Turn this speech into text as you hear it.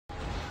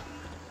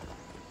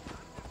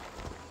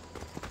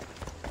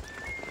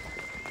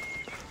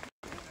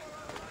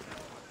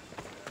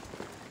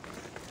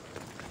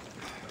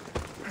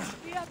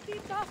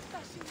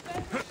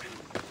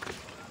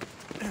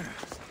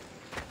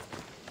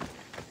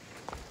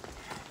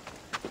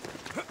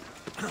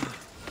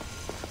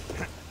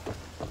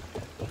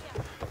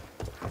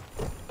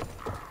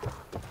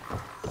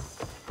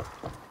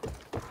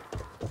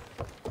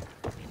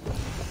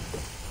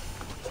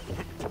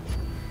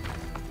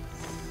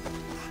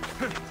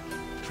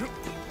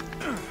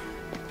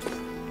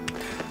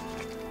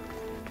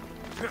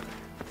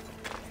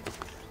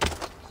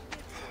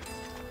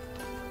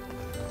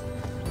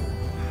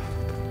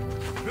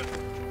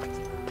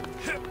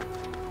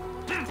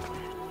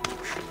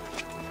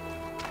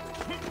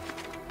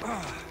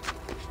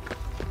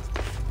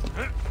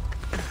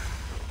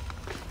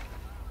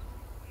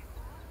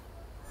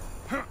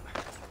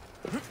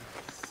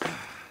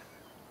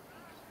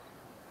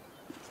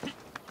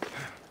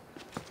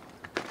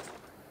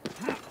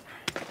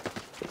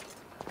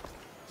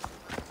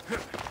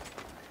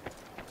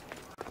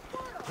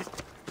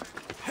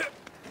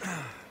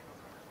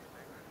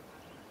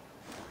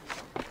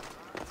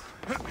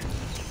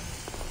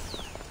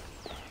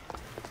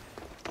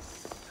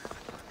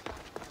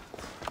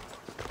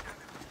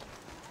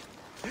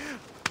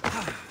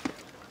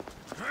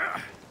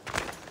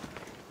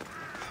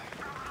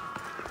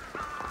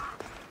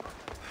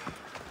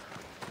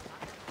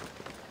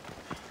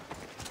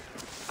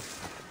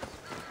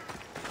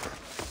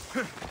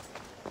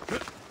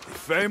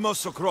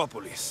Famous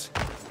Acropolis,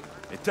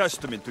 a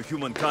testament to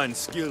humankind's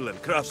skill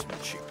and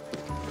craftsmanship.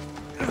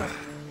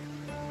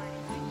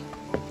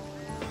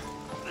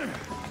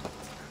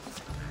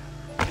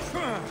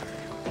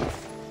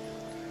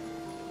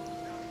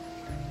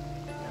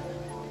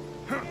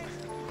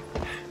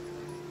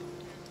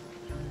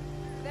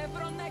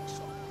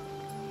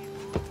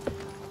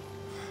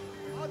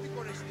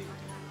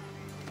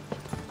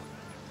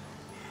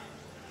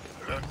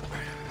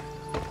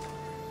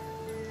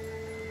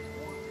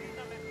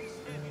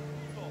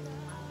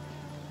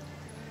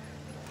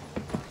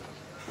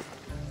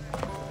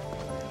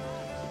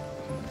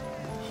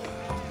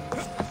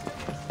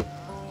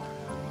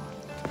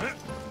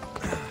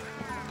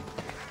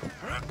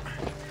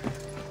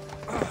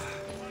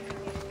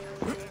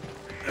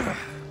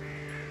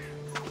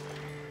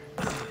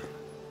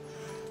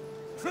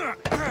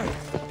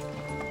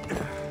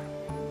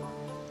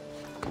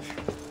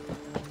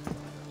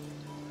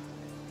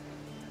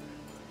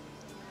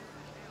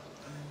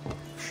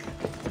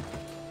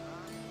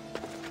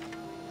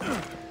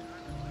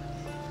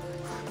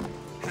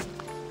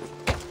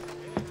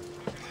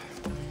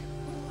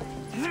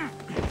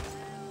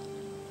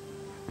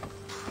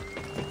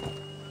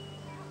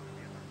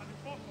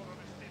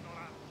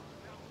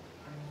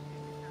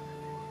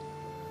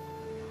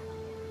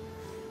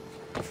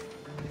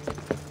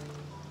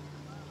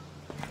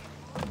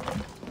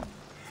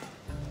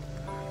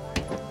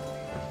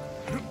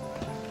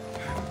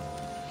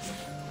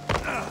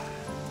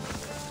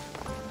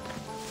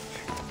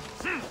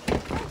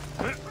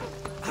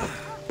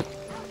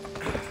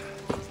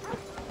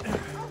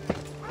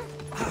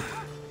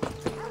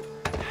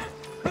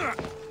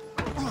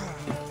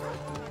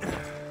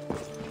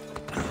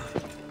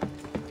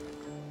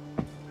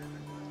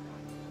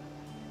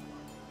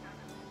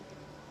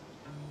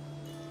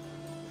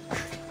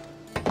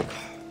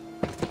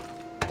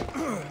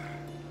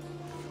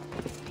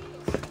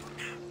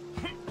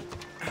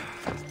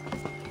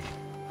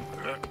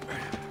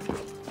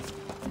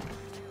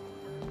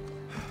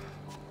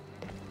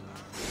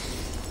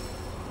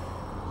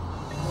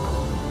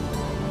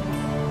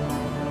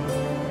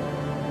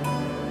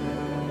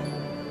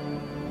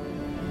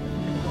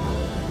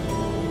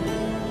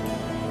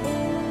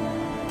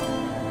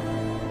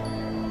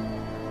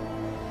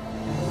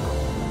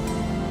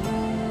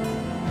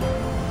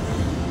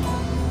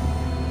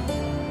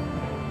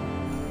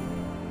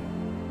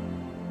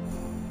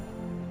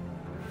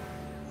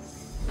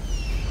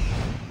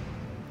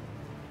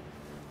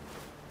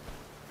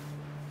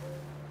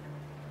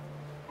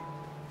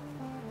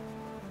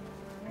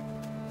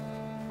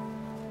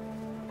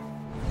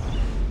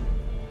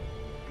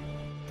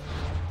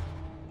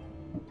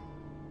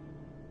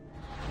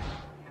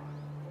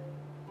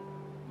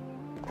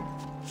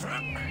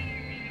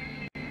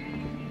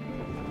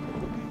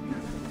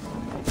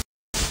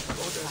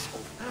 Goddess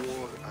of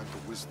war and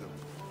wisdom,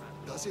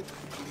 does it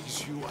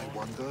please you, I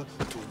wonder,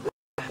 to...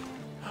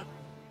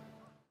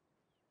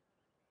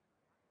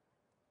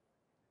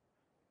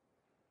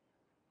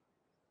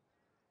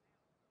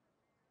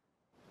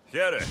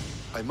 Here.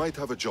 I might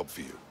have a job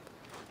for you,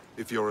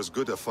 if you're as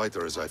good a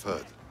fighter as I've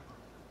heard.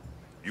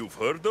 You've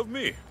heard of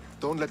me?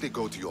 Don't let it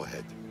go to your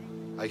head.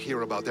 I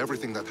hear about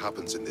everything that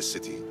happens in this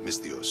city,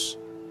 Mystios.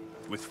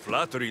 With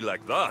flattery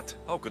like that,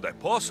 how could I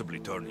possibly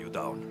turn you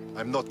down?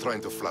 I'm not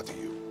trying to flatter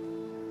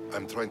you.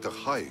 I'm trying to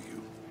hire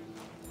you.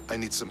 I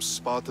need some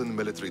Spartan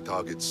military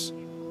targets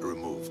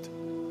removed.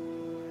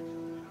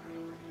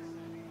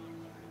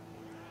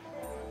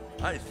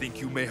 I think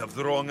you may have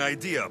the wrong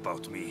idea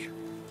about me.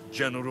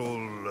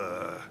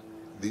 General,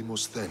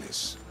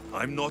 Demosthenes.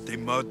 I'm not a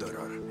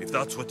murderer, if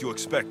that's what you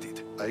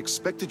expected. I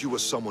expected you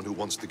as someone who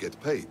wants to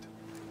get paid.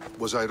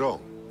 Was I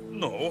wrong?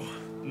 No,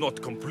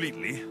 Not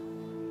completely.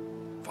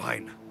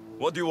 Fine.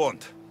 What do you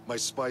want? My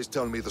spies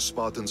tell me the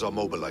Spartans are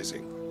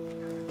mobilizing.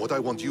 What I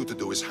want you to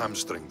do is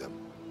hamstring them.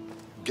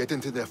 Get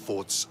into their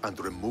forts and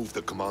remove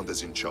the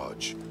commanders in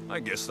charge. I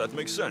guess that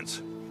makes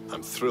sense.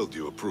 I'm thrilled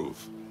you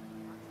approve.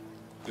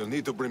 You'll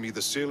need to bring me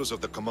the seals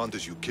of the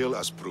commanders you kill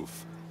as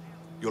proof.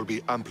 You'll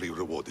be amply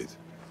rewarded.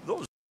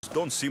 Those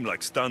don't seem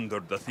like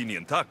standard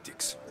Athenian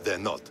tactics. They're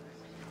not.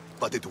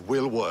 But it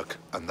will work,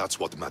 and that's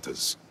what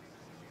matters.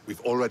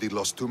 We've already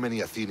lost too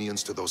many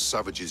Athenians to those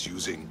savages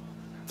using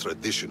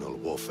traditional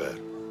warfare.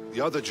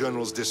 The other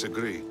generals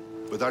disagree,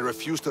 but I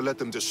refuse to let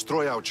them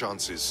destroy our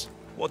chances.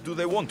 What do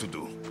they want to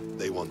do?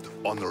 They want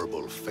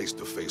honorable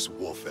face-to-face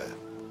warfare,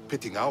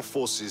 pitting our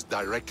forces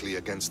directly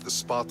against the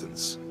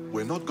Spartans.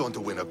 We're not going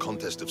to win a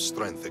contest of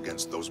strength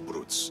against those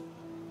brutes.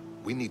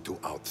 We need to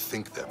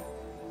outthink them.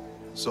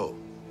 So,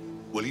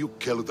 will you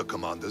kill the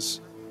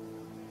commanders?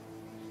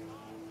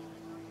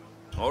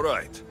 All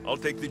right, I'll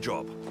take the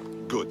job.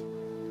 Good.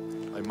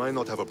 I might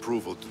not have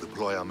approval to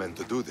deploy our men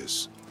to do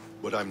this,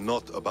 but I'm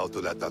not about to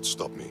let that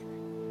stop me.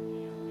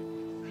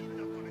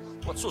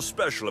 What's so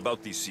special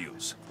about these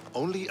seals?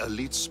 Only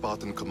elite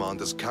Spartan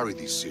commanders carry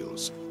these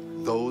seals,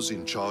 those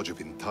in charge of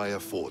entire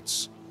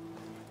forts.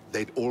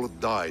 They'd all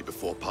die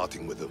before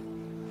parting with them.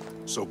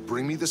 So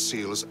bring me the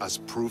seals as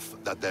proof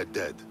that they're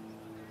dead.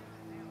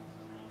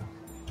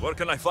 Where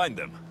can I find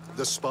them?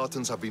 The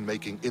Spartans have been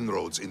making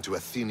inroads into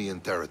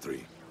Athenian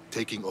territory,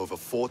 taking over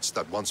forts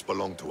that once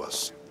belonged to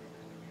us.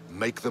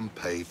 Make them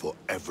pay for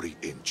every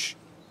inch.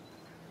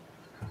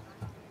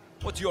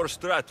 What's your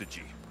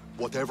strategy?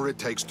 Whatever it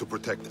takes to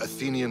protect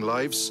Athenian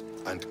lives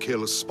and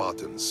kill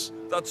Spartans.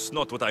 That's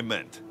not what I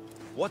meant.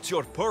 What's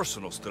your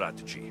personal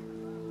strategy?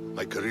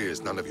 My career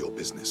is none of your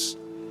business.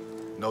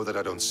 Know that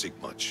I don't seek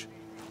much.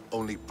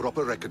 Only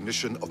proper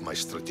recognition of my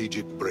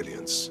strategic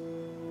brilliance.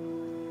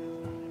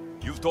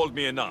 You've told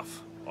me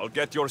enough. I'll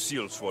get your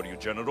seals for you,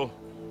 General.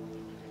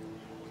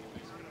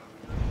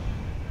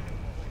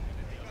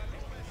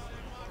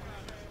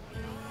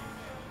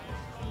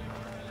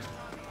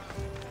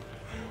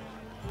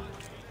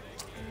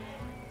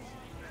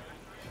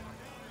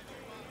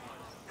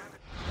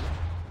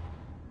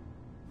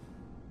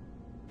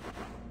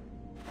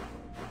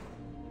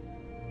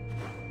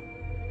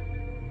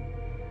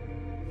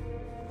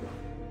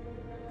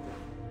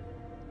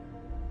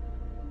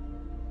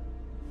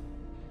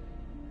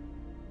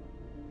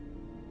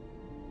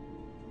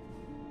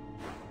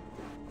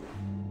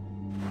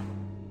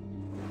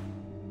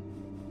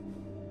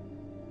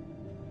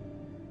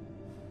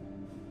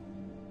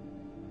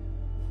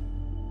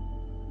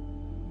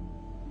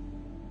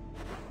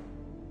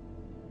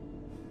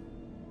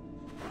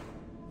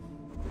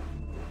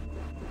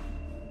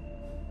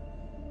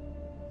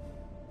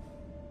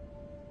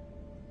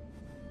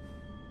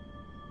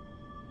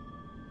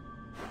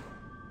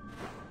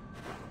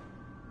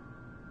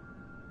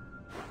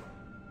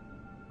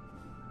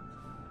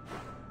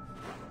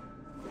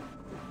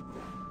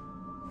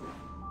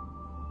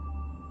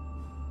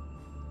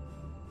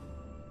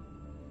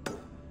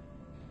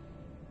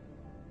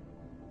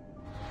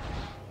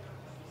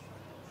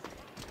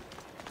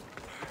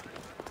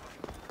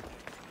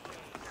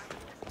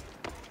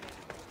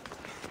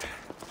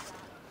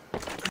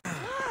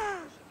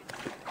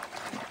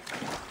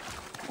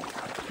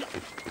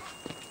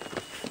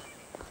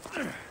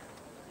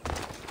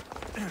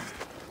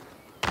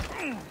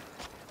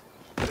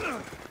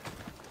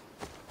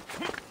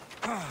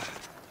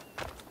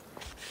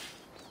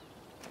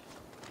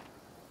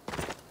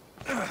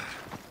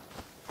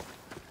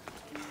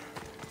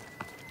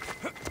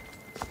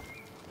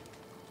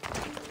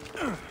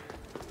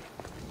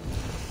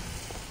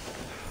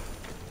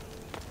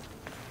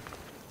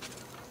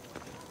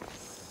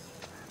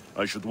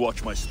 I should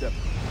watch my step.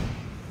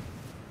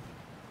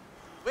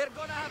 We're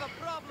gonna have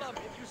a problem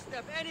if you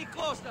step any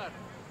closer!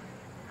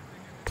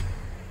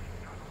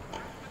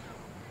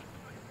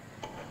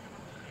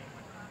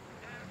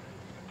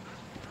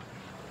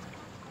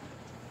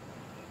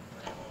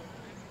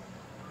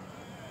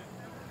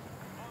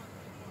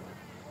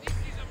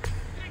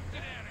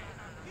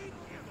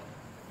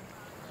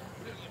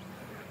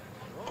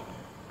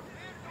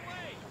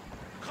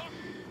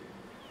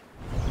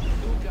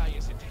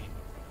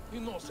 He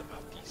knows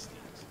about these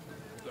things.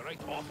 The right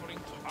offering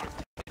to art.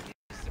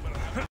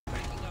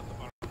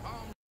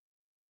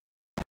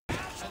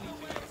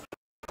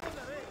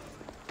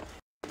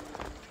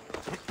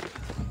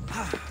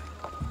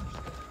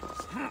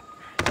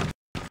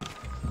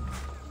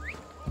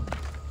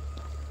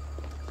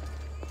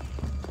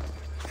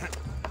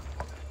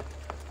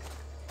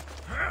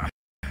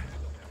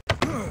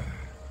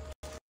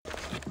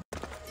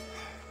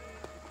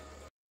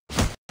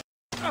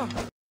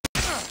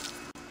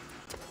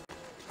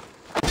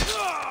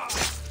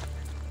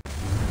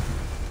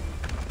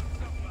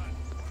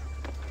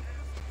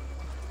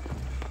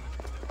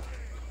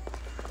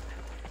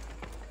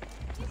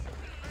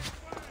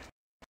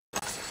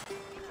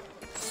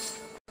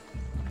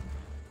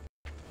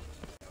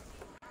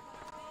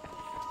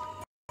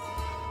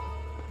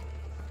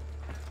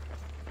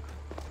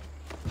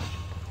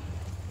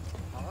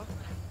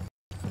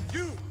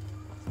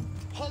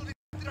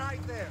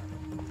 right there.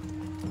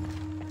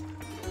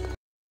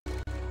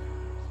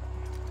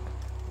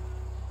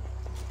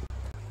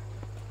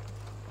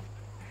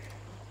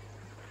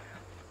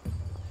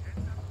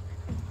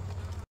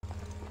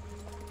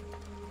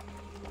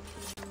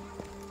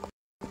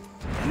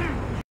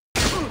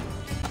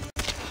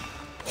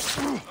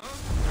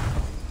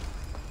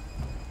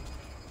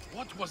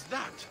 What was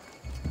that?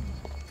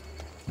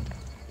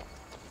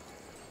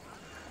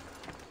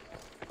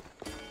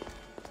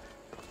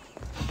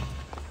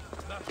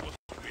 That was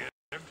weird.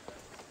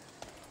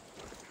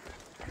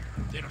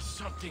 There's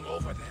something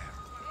over there.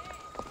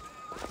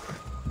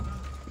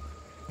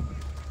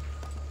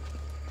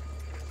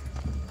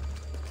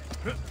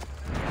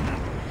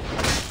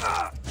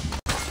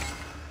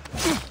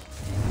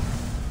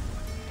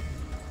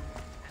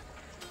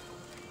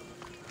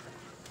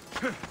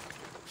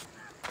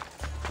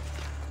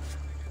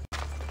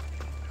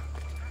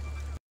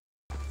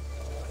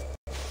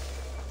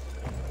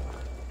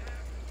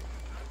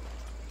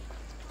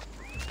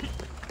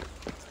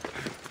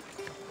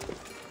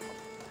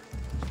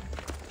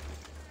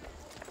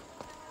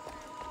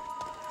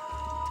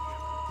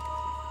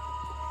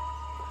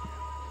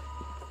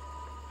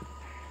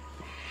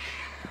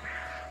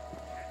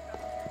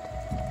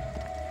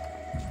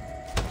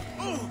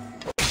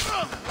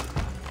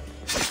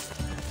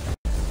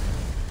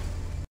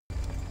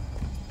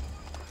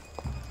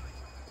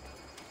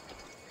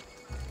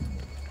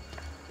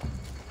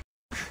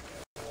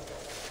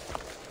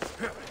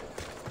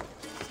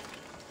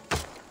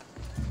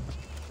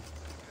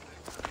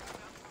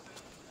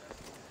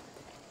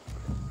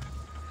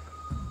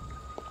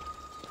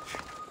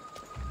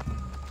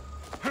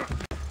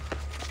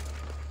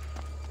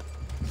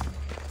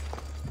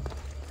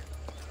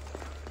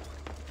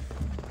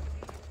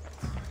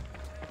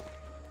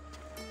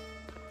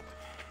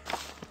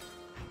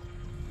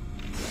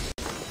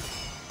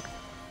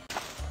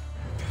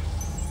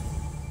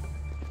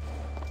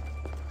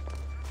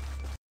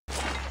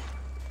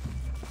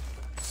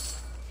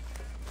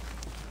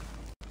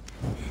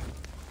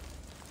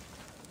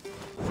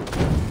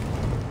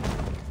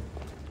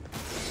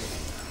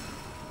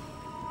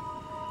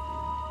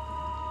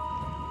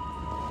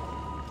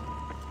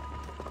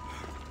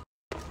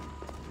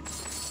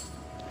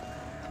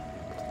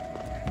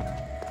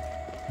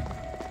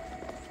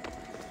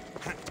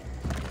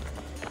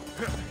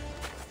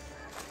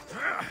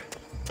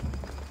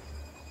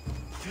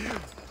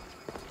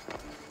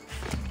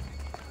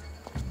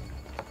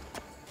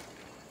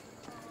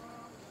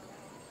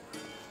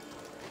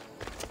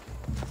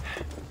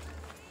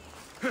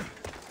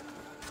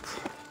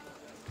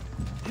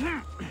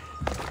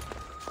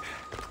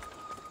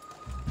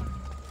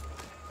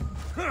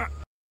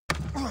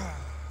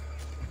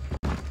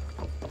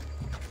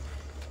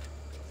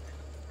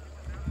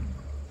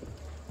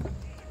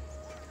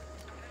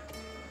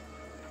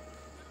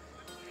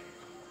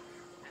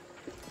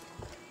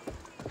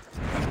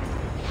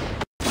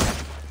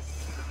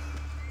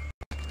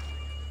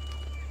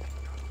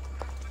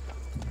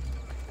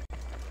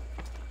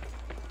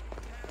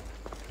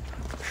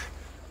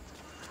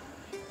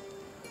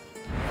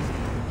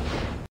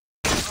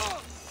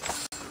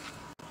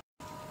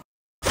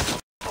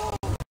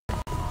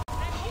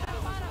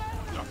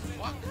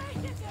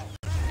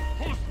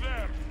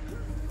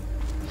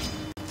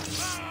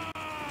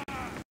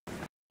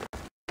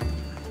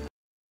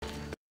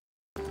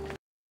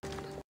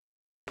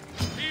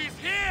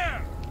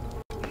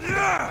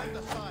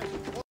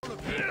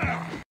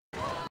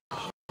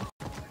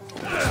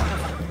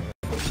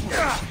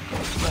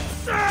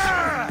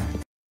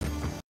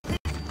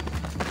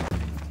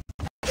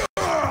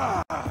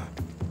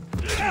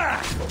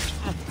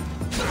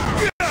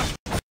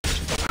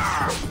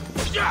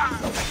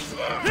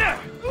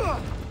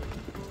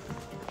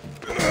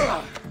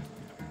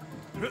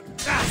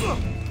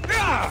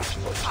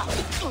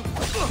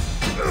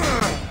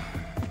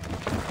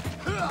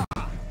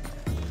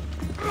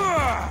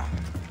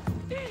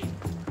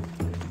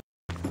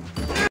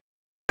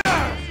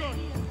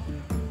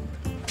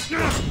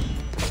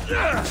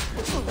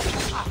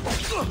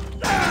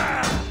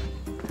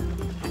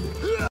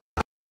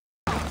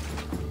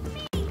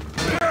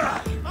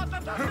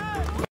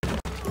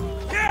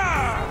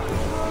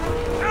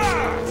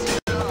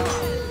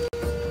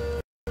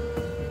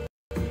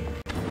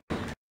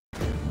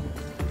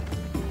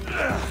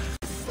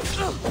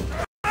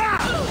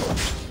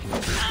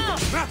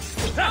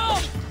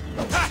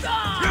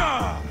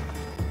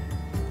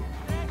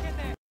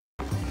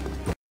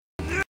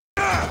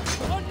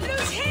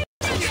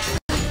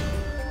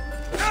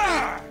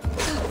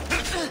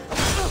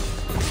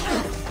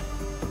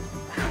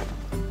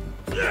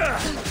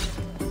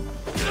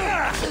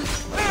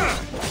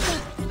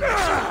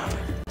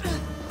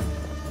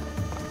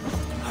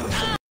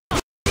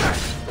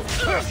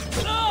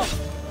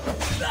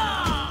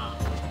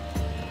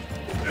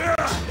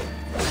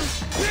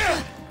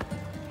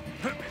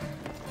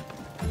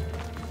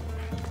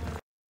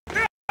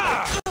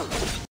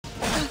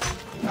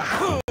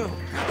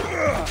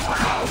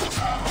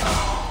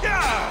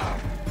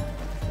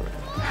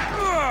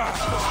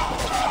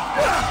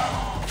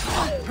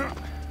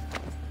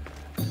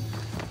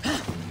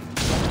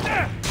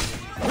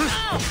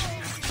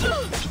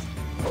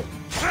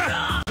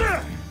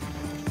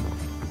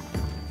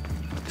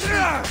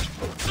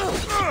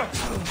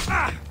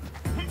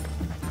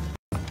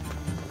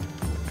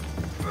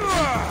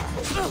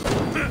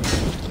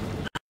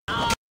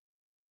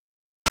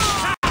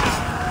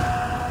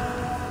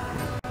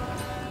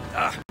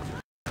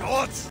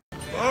 Gods!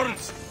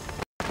 Birds!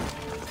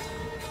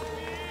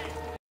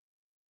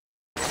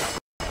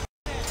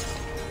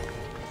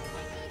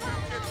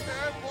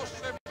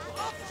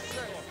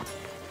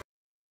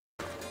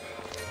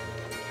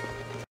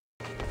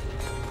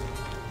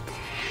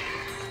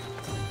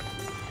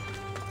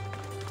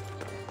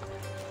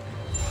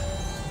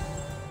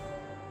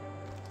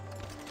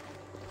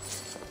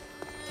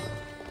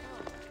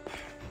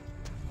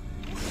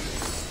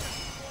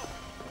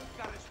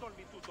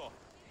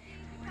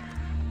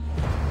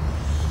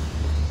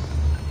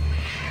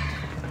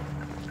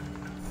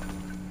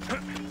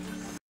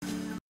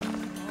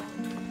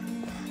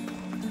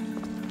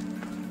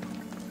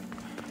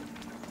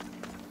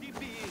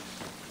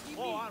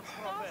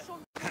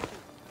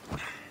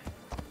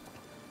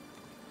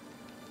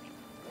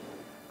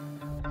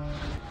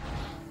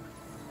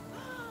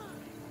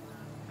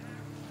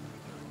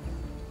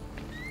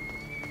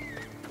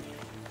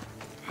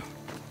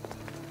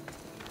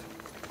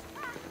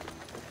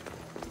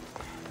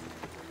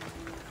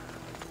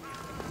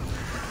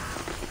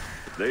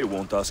 They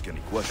won't ask any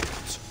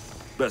questions.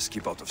 Best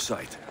keep out of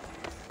sight.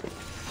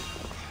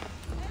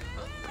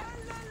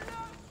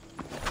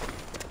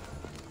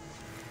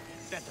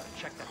 Better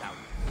check that out.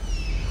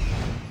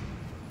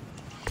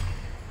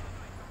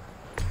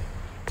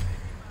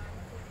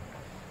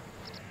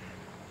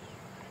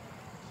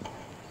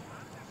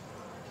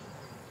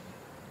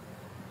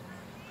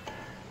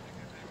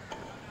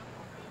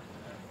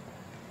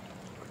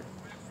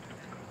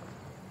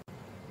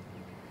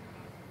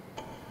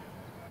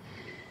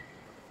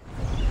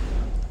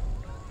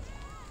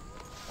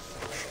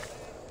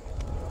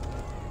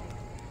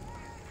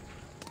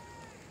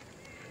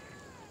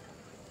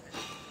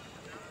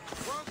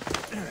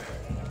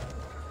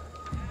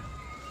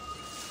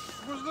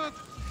 Was that?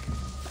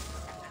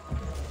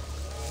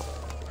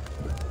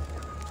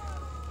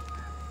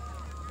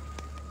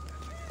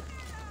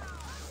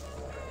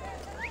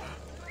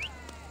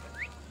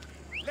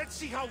 Let's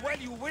see how well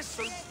you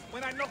whistle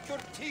when I knock your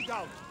teeth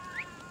out.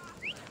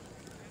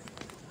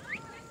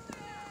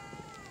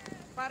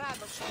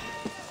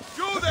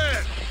 You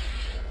there!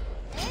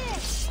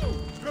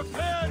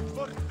 Prepare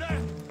for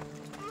death!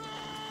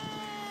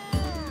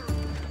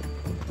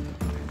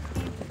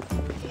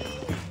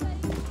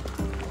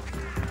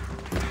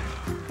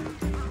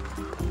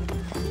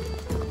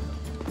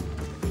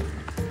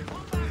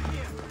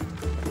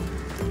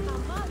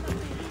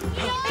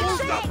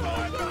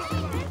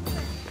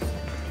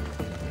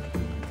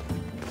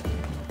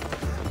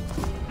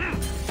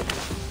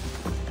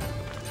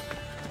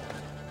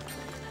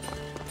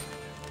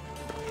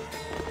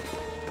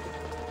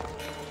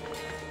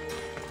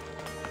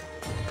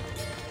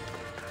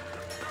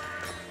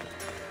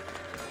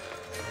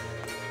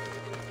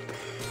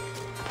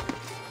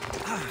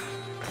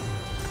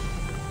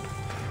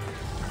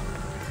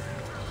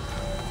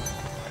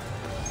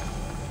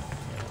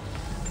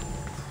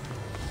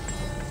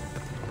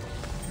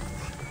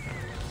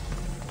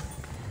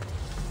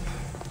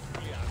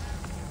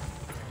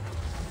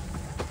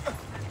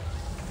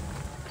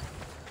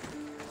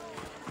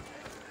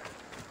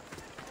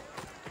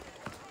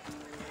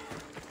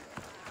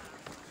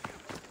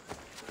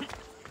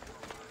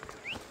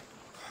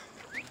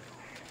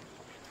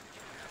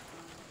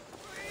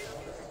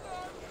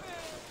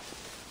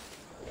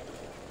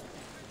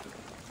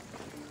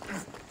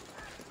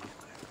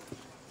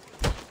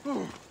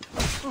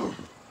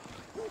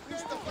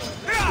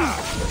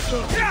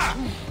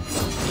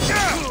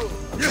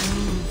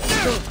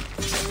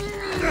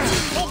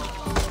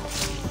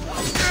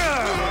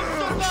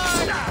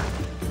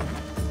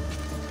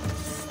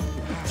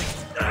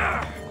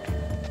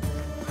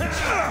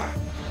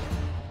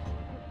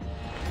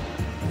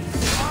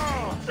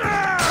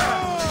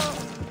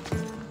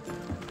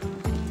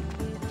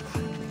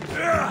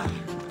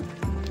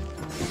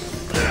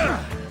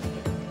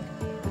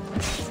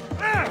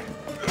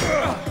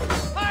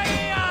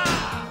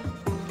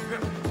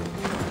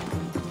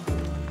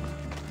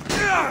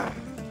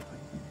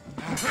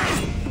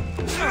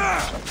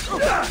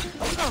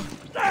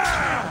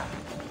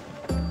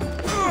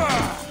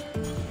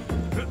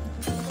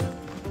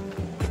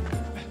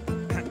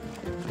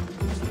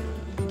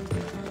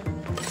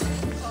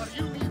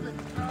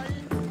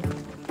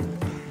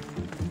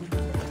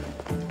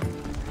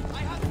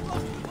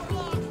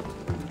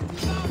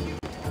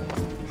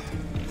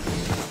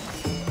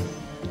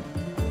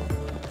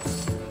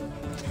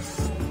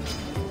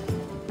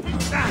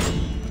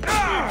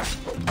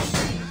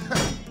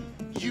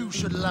 You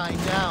should lie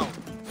down.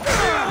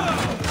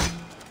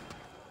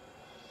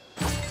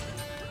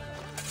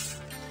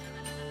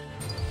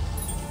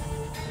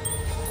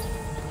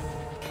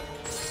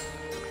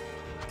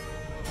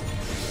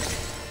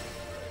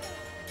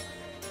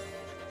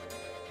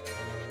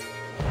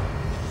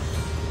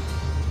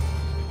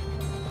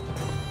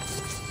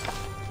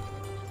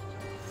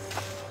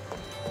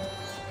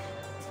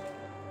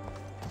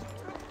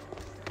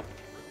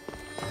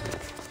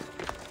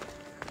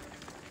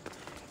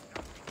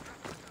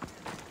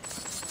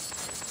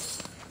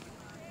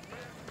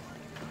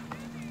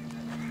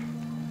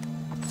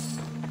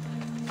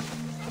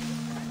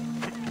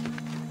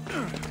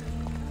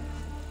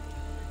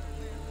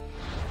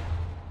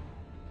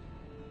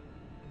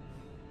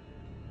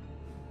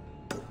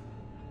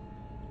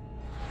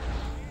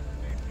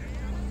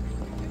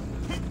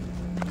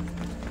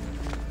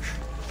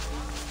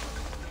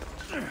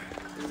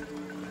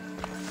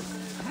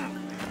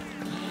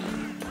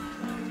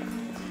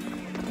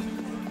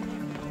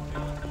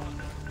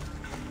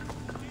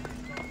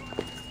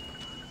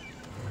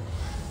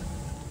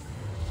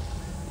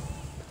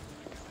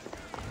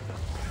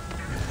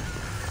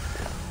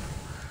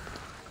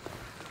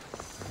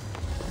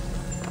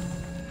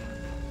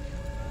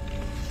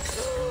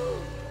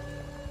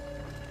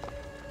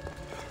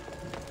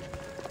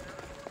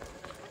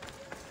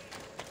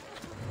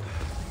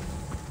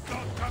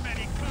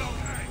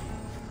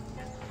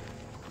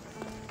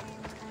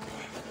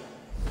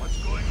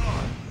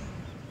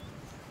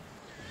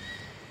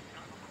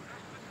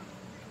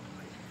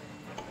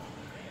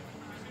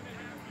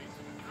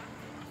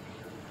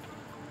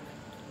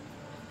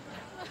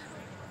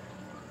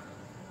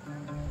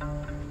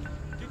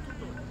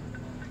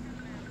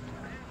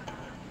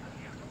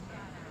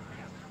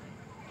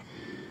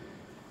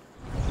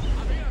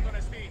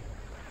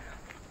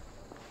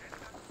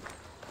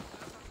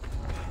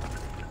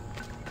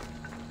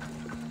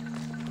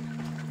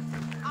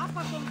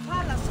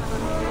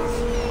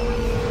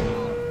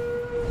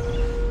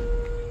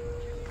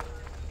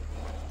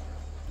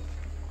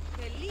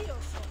 I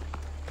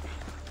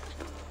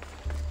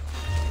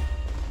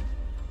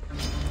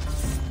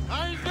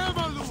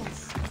never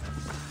lose!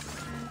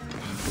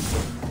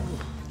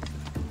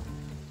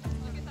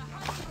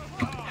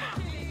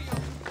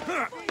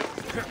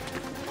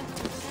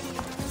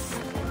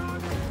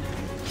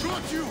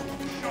 Got you!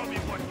 Show me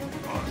what you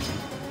got,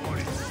 or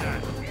it's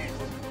sad.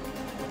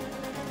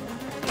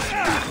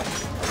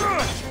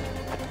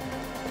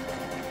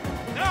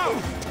 No!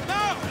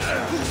 No!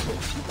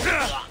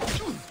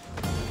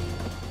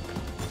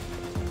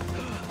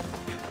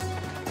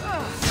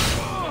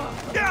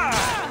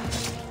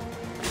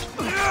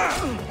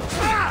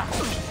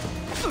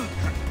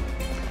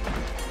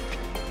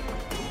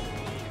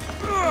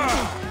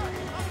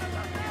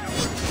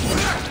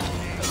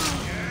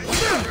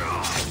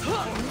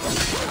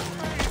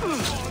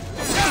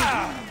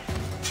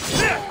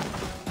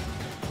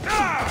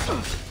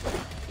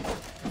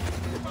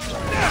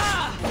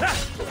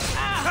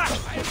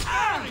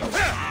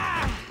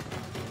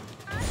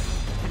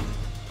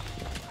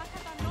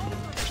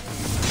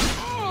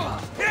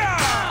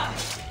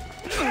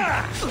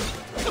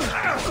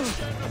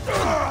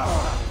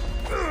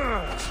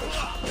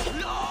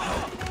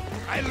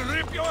 I'll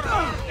rip your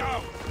arm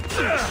down!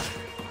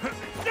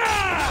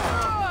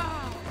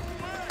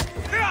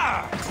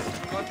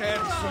 Got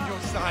hands on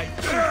your side.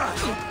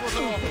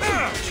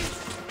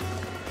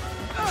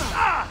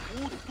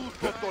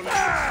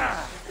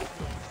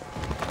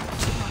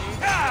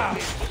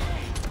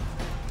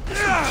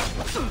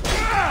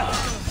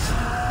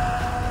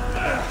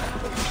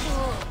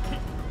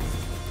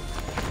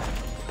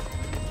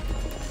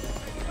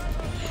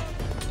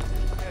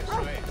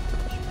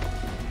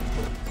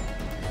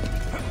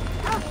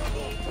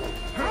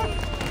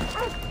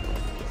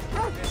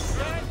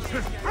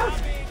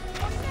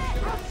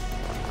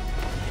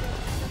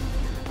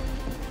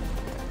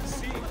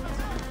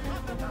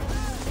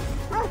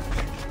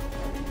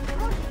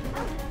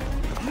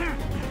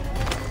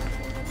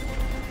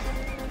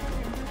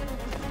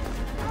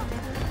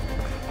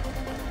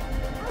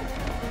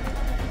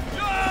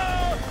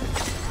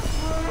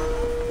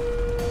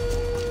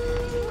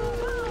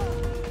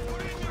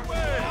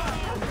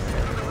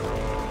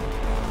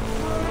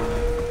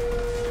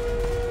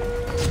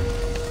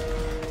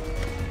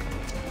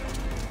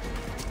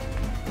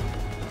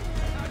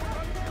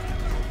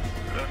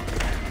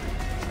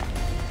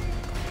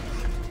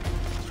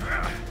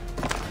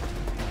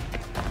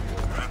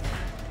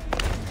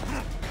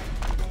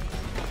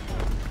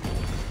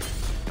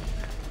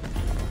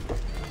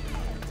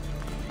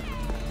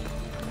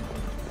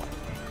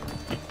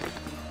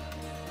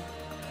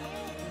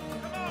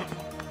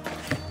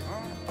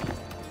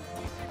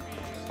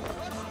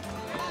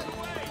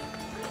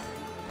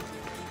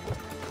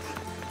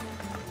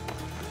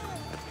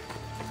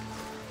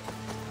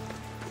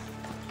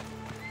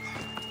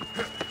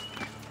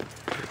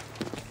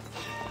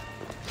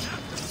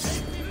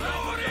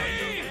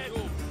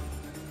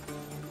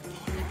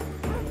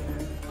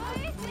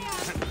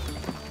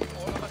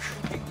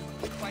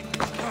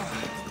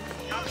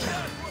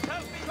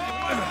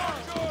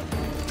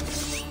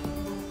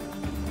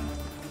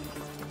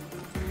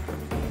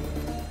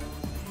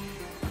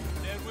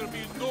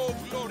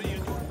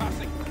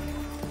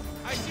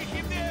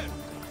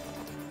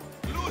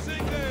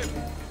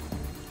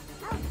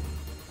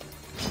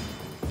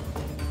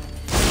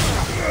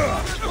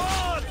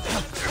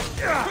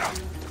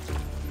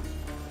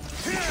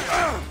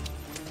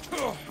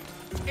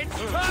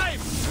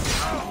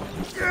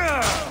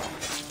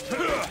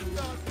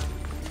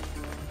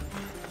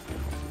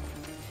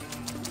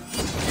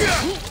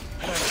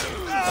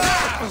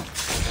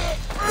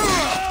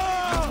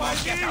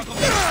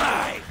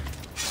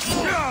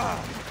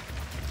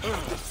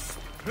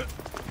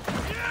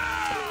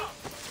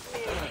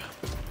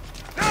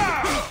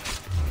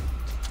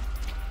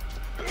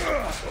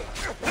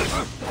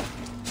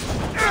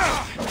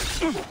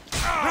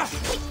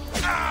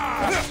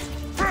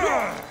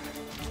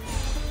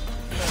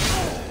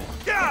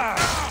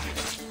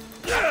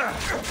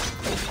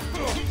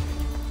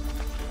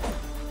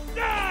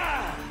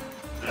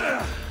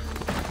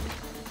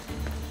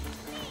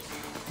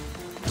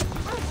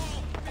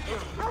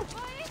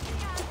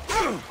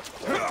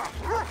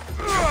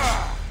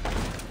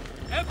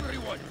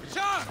 Everyone,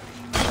 charge!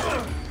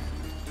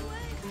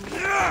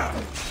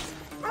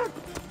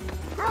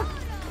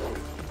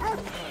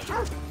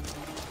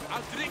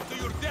 I'll drink to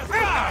your death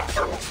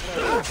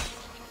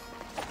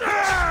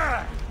tonight!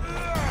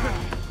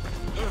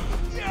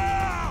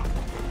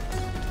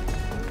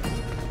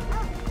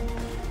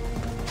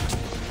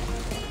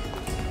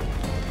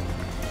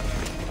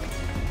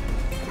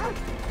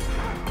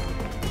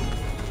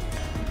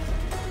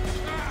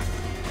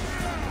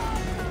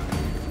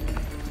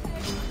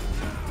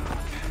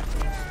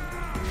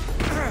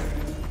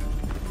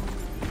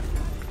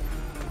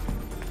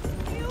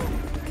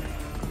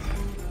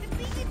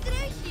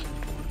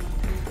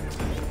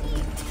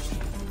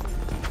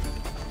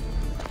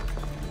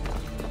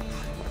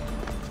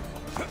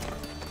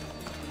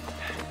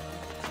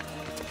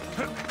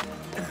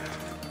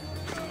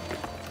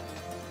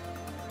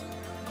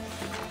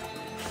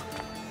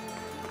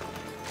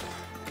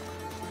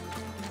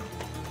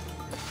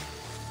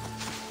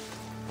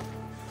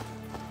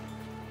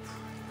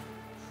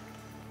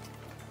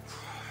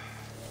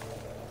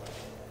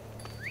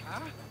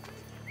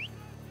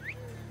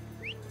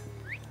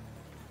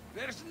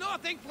 There's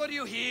nothing for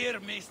you here,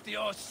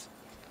 Mistios.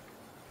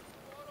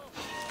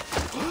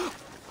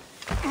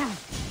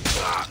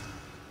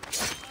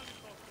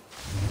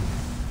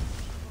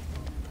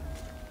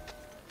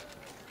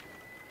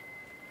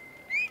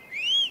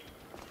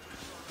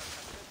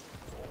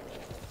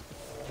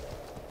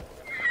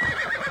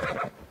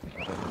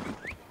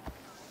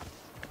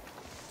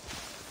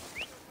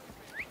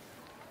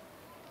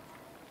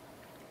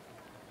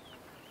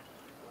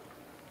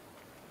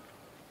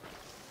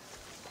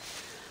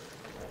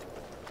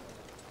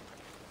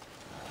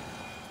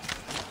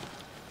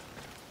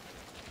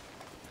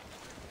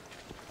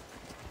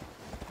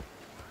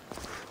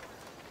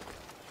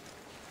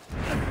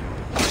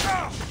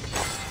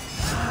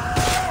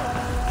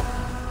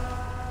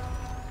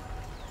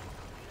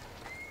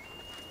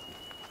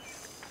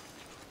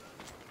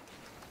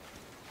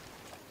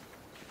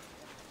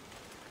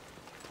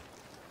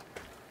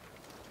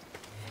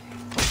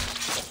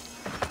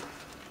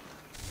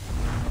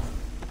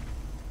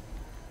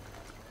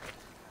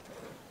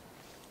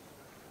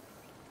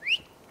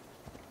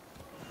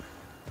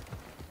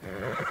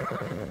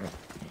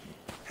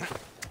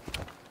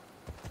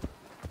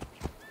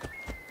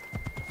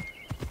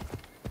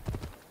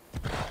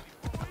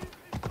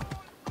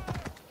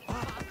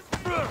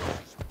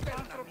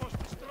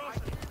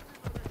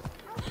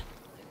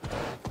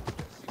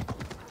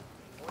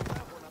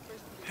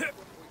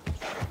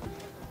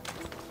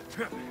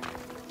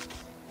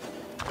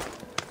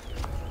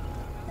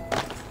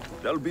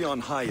 They'll be on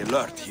high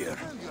alert here.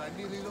 I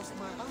nearly lost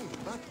my eye in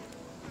battle.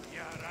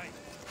 Yeah, right.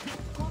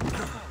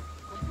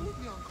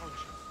 Completely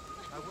unconscious.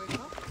 I wake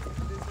up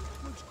and there's a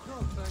huge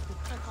crowd trying to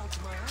peck out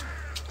my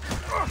eye.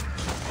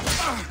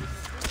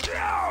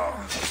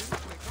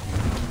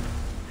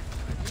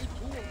 I need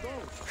 2 of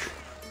those.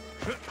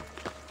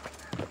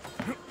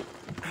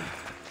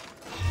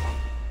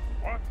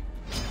 What?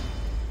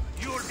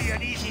 You'll be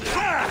an easy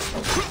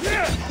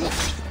target.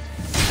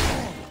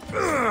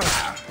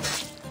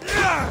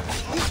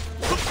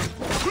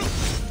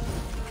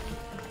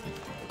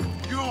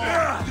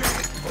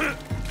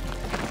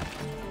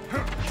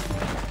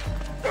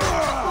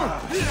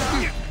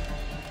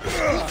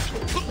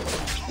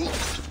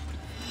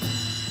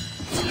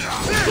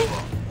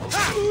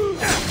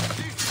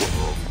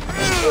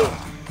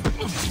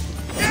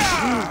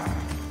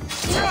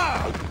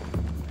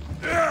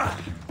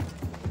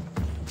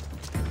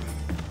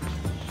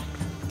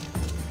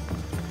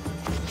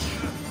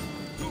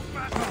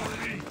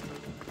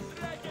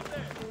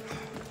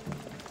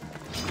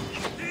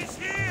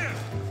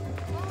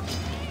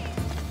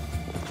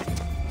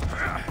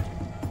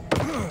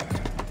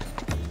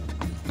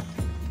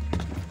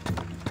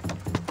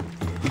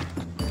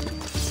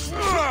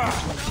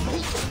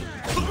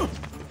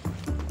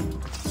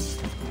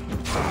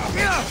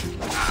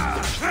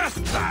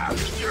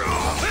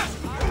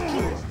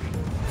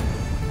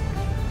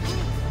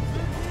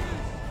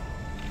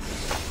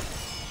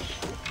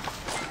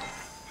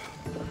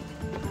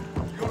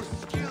 Your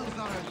skills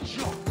are a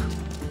joke.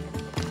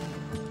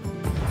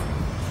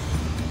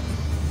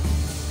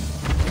 You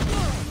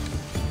have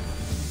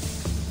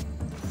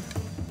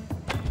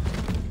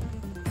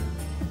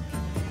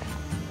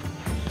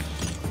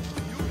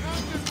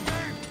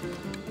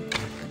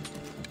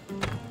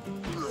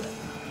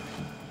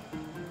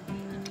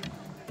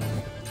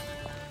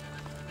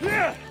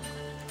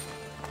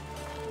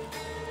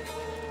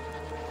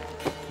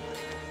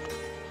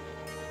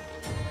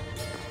this man.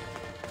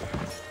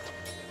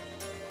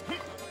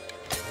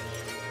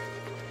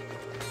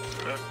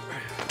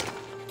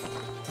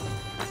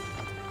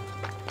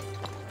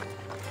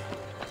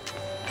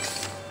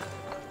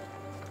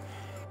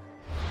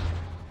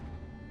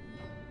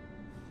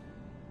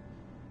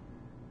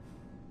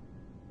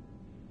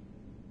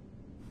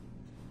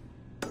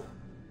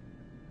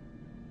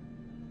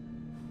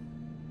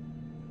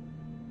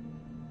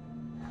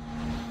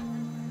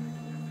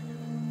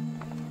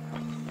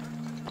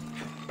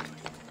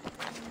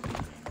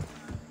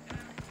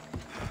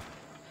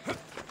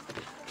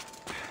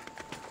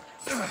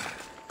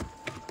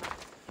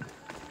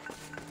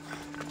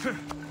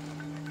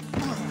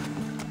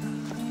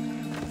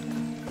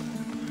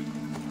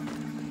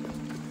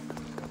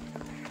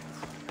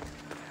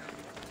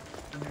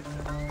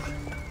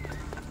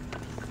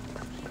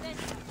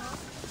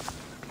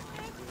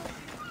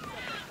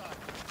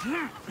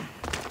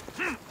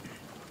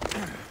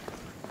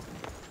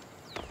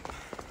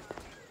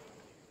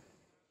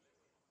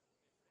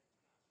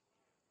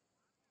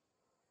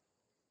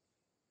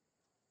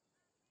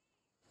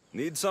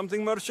 Need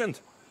something,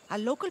 merchant? A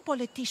local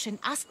politician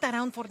asked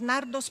around for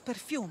Nardo's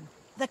perfume,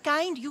 the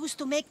kind used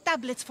to make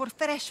tablets for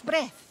fresh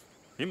breath.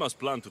 He must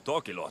plan to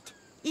talk a lot.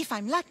 If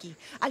I'm lucky,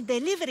 I'll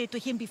deliver it to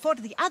him before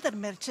the other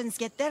merchants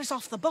get theirs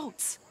off the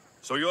boats.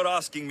 So you're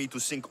asking me to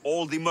sink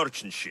all the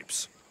merchant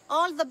ships?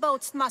 All the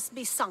boats must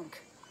be sunk.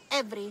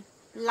 Every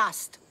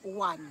last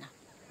one.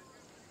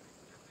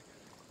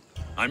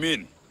 I'm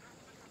in.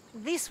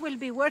 This will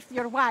be worth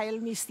your while,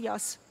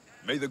 Mistios.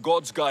 May the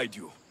gods guide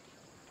you.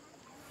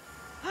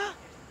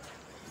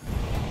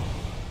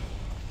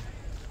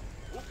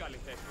 Úcale.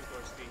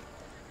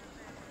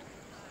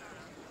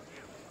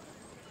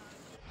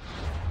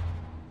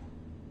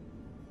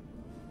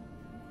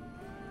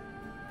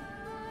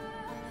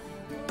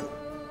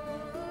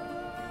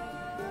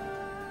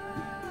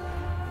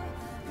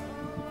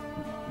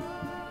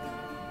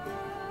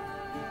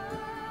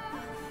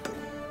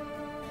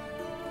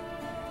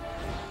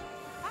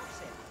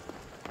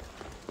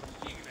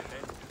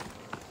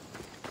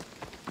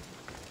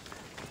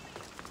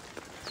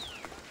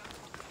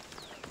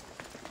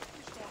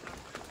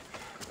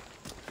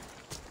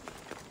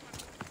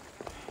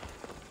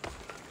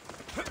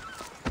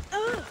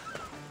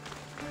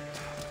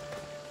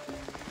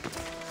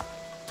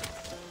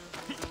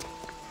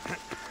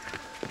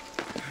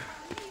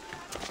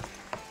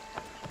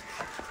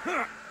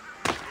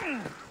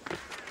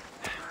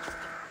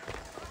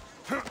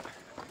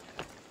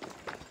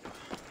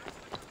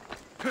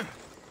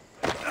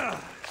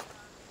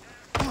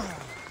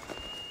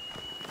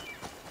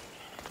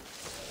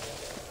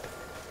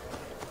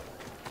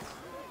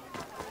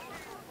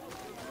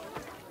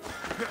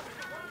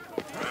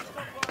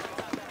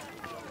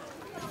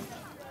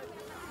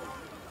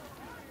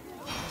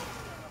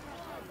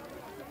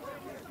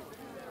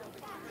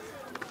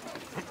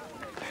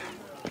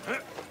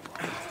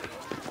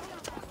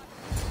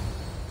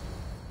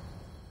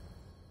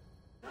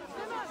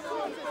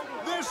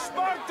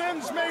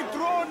 Spartans may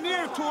draw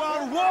near to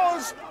our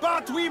walls,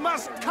 but we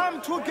must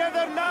come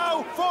together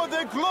now for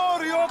the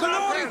glory of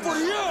Athens! For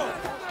you!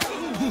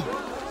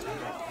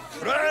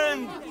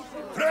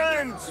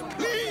 Friends,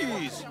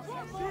 please!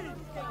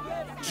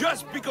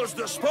 Just because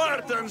the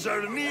Spartans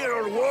are near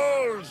our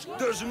walls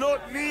does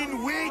not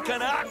mean we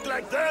can act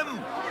like them!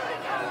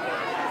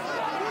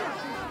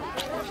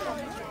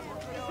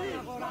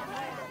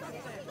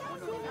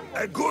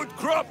 A good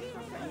crop!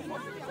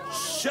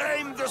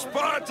 Shame the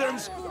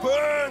Spartans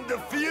burned the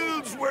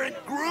fields where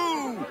it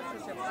grew!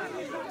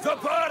 The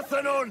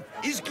Parthenon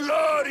is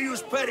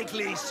glorious,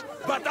 Pericles,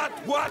 but at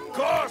what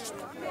cost?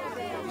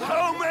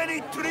 How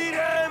many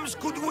triremes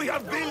could we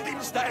have built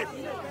instead?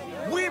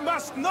 We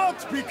must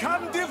not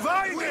become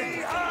divided!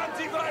 We are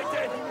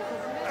divided!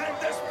 And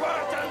the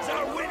Spartans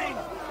are winning!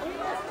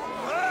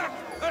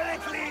 Act,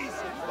 Pericles,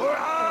 or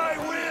I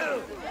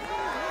will!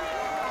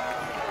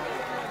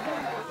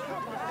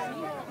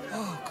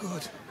 Oh,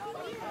 good.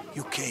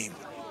 You came.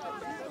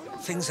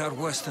 Things are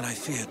worse than I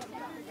feared.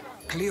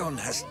 Cleon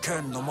has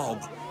turned the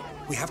mob.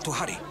 We have to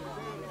hurry.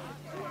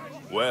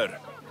 Where?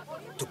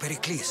 To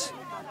Pericles.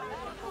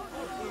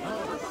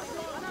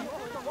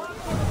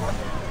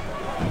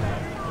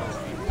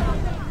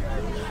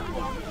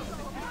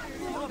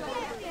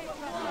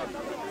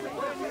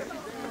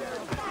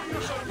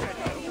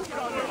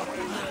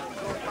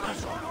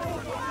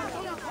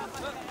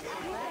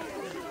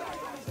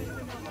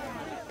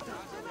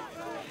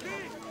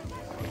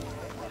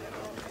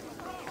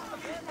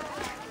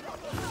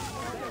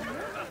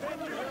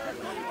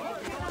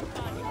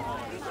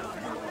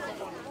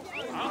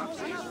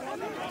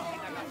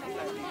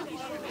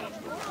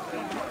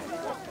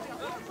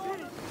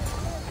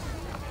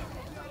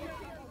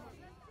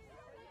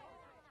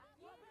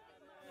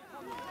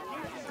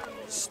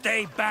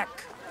 Stay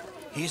back!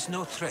 He is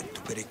no threat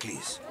to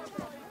Pericles.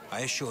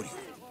 I assure you.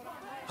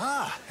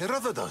 Ah,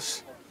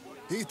 Herodotus.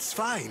 It's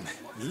fine.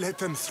 Let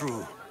them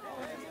through.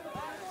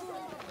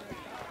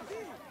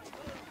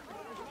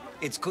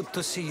 It's good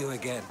to see you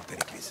again,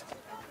 Pericles.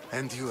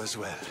 And you as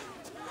well.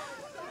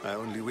 I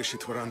only wish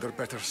it were under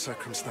better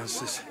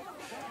circumstances.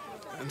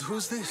 And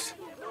who's this?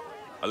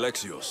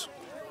 Alexios.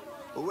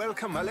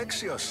 Welcome,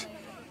 Alexios.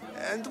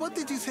 And what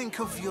did you think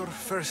of your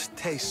first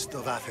taste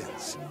of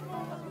Athens?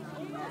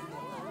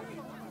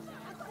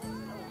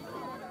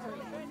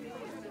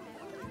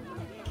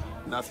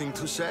 Nothing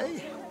to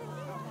say?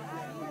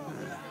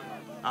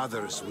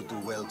 Others would do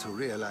well to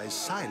realize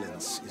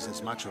silence is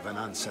as much of an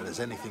answer as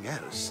anything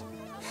else.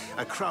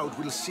 A crowd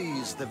will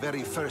seize the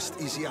very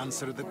first easy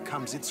answer that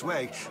comes its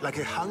way, like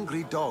a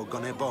hungry dog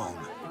on a bone.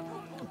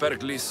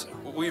 Pericles,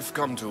 we've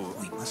come to...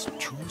 We must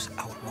choose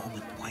our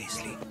moment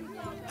wisely,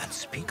 and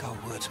speak our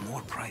words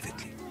more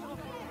privately.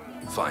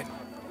 Fine.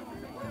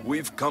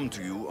 We've come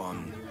to you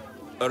on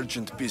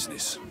urgent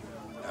business.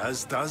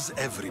 As does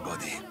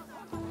everybody.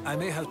 I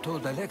may have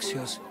told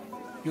Alexios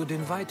you'd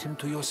invite him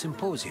to your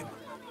symposium.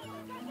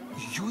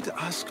 You'd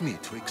ask me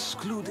to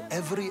exclude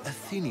every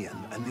Athenian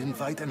and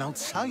invite an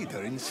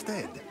outsider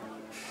instead.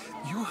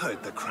 You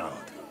heard the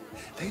crowd.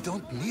 They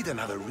don't need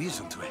another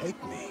reason to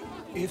hate me.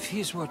 If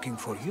he's working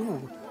for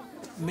you,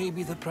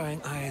 maybe the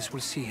prying eyes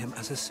will see him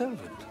as a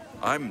servant.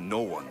 I'm no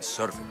one's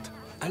servant.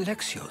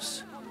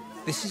 Alexios,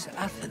 this is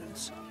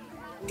Athens.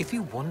 If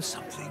you want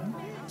something,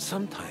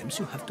 sometimes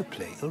you have to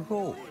play a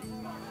role.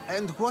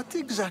 And what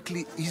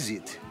exactly is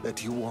it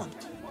that you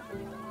want?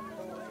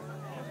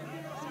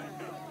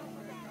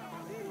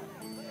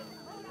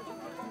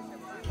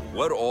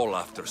 We're all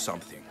after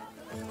something.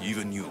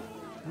 Even you.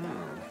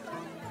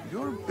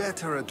 You're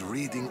better at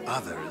reading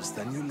others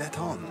than you let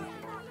on.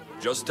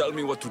 Just tell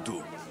me what to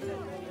do.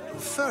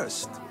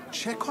 First,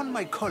 check on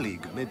my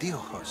colleague,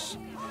 Mediochos.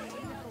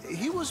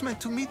 He was meant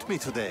to meet me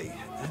today,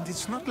 and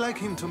it's not like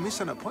him to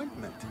miss an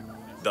appointment.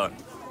 Done.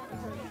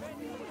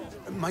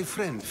 My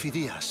friend,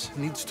 Phidias,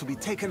 needs to be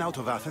taken out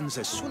of Athens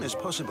as soon as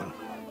possible.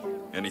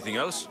 Anything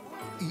else?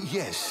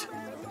 Yes.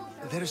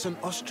 There's an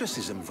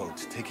ostracism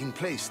vote taking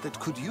place that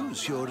could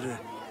use your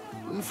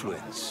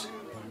influence.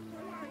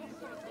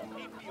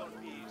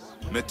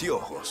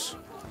 Metiochos.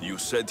 You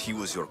said he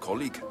was your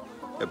colleague?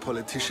 A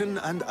politician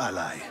and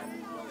ally.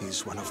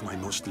 He's one of my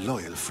most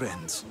loyal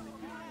friends.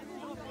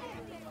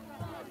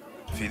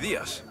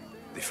 Phidias,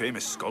 the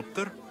famous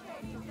sculptor?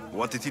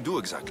 What did he do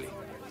exactly?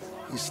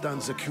 He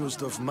stands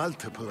accused of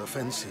multiple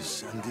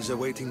offenses and is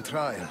awaiting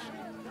trial.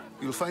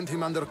 You'll find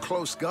him under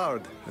close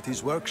guard at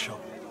his workshop.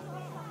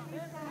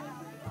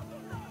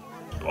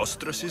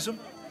 Ostracism?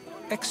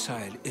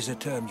 Exile is a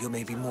term you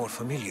may be more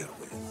familiar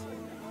with.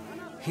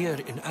 Here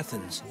in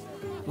Athens,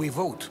 we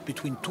vote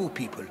between two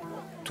people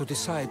to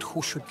decide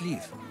who should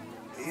leave.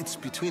 It's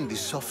between the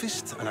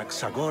sophist,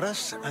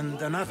 Anaxagoras,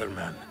 and another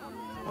man,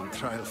 on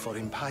trial for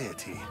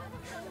impiety.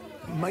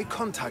 My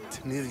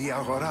contact near the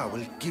Agora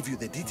will give you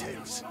the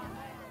details.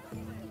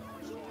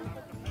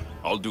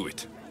 I'll do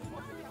it.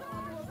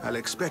 I'll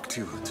expect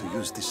you to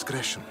use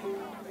discretion.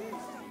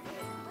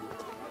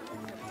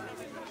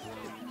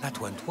 That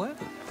went well.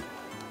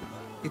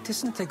 It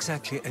isn't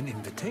exactly an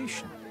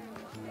invitation,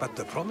 but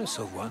the promise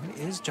of one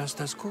is just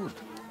as good.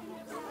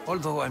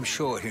 Although I'm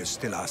sure he'll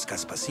still ask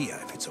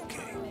Aspasia if it's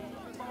okay.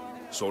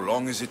 So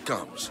long as it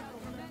comes.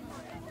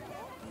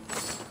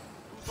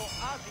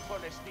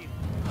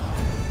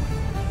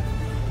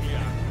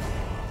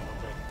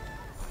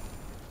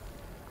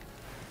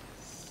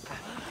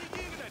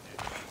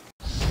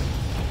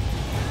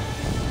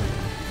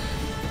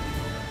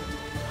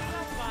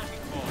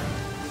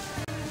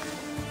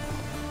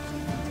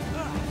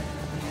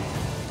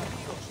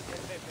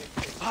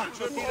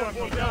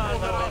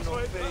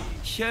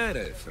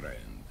 Here, friend.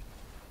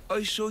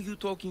 I saw you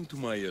talking to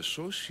my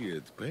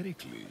associate,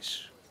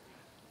 Pericles.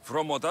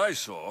 From what I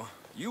saw,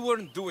 you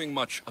weren't doing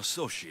much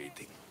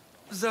associating.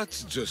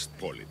 That's just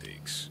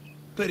politics.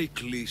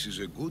 Pericles is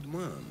a good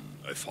man,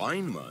 a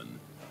fine man,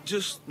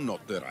 just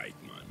not the right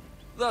man.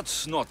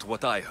 That's not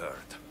what I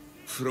heard.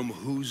 From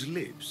whose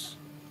lips?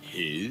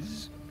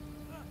 His?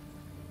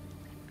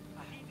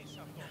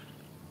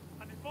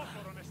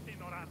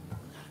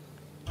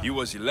 He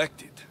was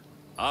elected.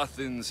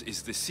 Athens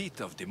is the seat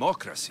of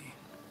democracy.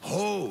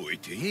 Oh,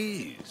 it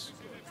is.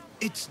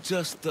 It's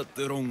just that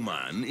the wrong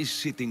man is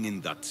sitting in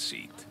that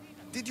seat.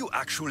 Did you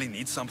actually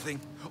need something?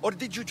 Or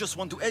did you just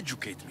want to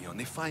educate me on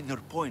the finer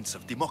points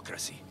of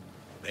democracy?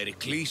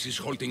 Pericles is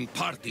holding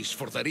parties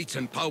for the rich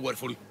and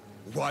powerful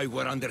while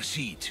we're under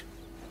siege.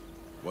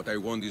 What I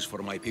want is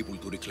for my people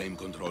to reclaim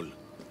control.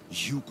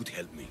 You could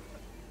help me.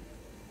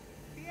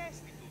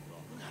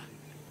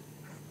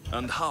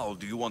 And how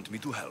do you want me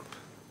to help?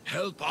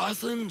 Help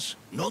Athens,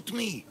 not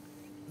me.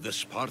 The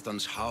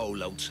Spartans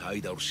howl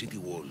outside our city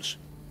walls.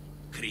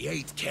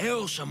 Create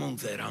chaos among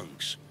their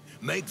ranks.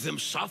 Make them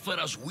suffer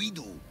as we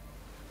do.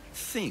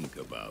 Think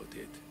about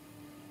it.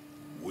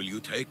 Will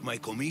you take my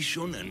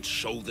commission and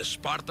show the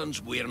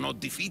Spartans we are not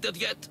defeated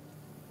yet?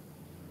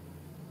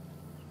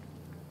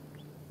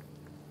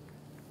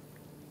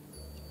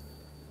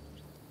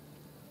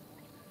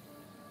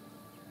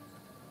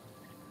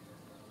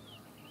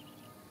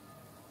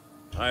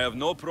 I have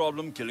no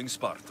problem killing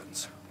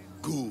Spartans.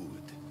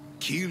 Good.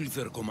 Kill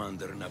their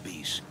commander,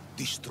 Nabis.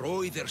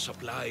 Destroy their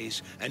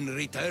supplies, and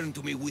return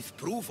to me with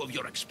proof of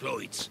your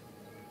exploits.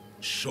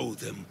 Show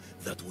them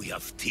that we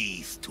have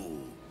teeth,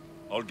 too.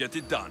 I'll get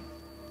it done.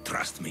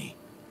 Trust me,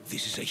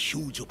 this is a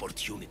huge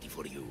opportunity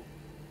for you.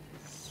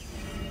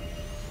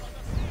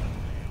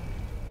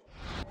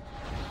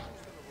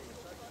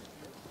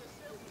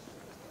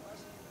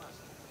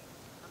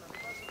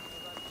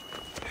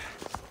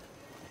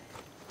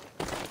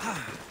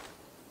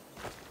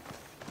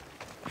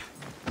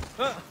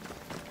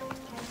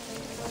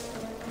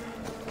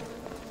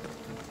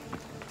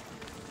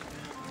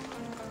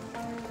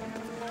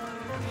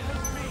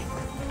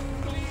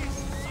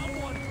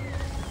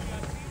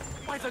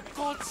 By the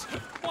gods!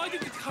 Why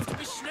did it have to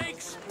be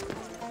snakes?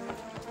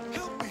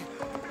 Help me!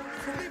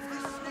 If we leave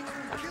these snakes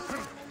will kill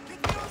me! Get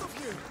me out of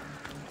here!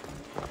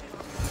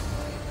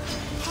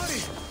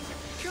 Hurry!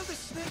 Kill the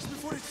snakes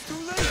before it's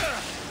too late!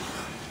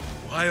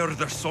 Why are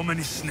there so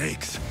many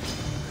snakes?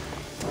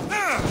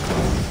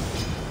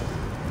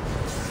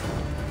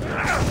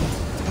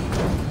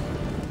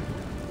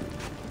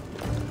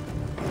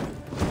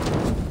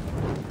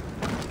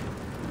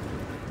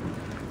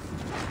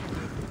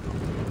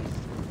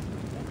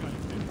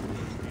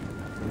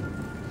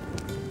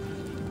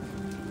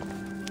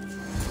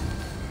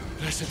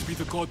 Blessed be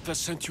the god that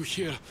sent you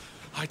here.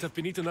 I'd have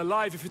been eaten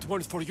alive if it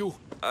weren't for you.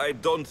 I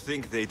don't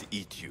think they'd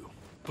eat you.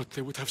 But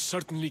they would have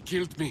certainly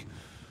killed me.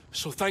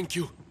 So thank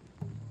you.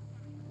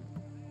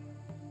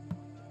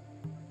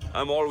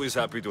 I'm always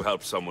happy to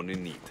help someone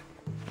in need.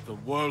 The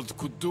world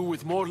could do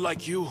with more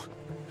like you.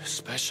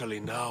 Especially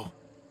now.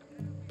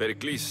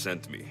 Pericles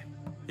sent me.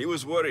 He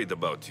was worried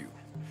about you.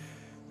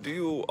 Do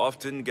you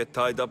often get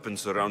tied up and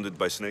surrounded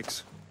by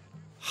snakes?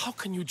 How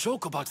can you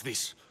joke about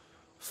this?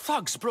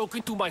 Thugs broke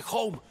into my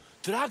home,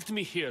 dragged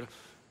me here,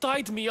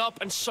 tied me up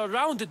and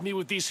surrounded me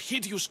with these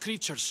hideous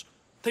creatures.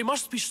 They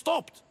must be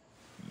stopped.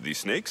 The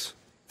snakes?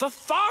 The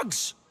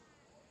thugs!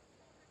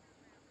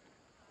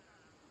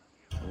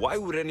 Why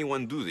would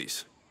anyone do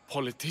this?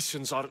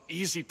 Politicians are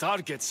easy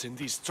targets in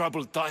these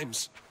troubled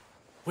times.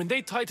 When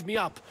they tied me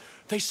up,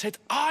 they said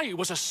I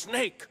was a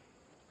snake.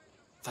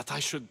 That I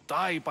should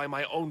die by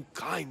my own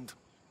kind.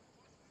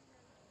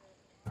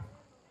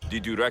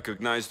 Did you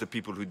recognize the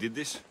people who did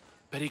this?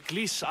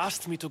 Pericles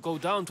asked me to go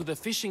down to the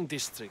fishing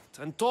district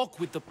and talk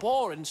with the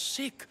poor and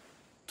sick,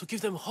 to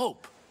give them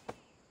hope.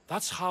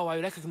 That's how I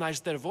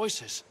recognized their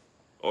voices.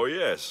 Oh,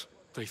 yes.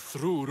 They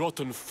threw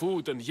rotten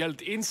food and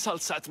yelled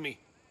insults at me.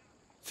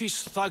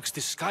 These thugs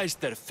disguised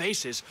their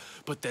faces,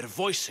 but their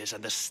voices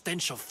and the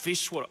stench of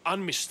fish were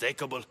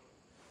unmistakable.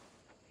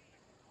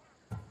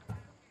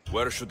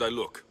 Where should I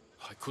look?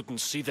 I couldn't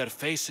see their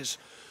faces,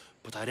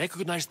 but I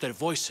recognized their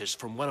voices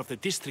from one of the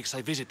districts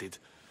I visited.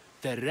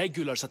 They're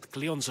regulars at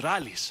Cleon's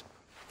rallies.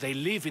 They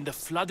live in the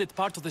flooded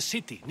part of the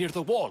city, near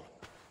the wall.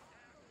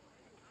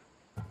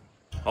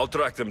 I'll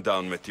track them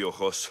down,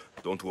 Metiojos.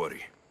 Don't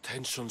worry.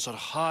 Tensions are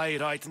high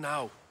right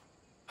now.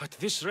 At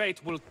this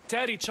rate, we'll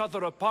tear each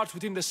other apart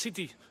within the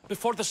city,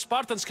 before the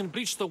Spartans can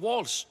breach the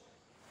walls.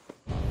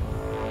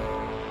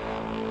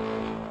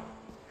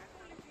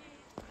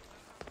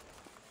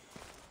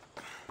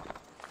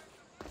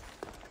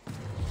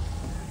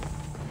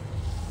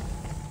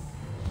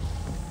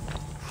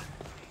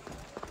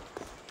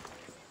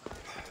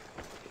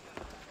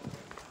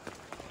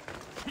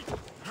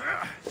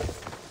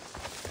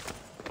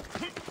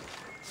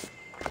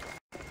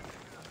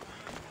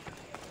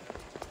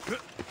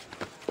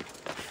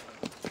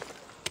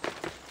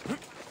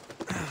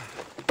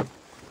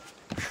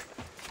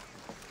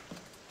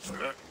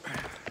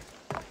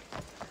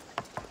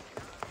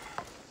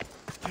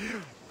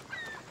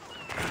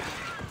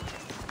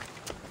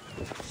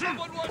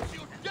 Someone wants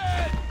you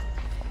dead!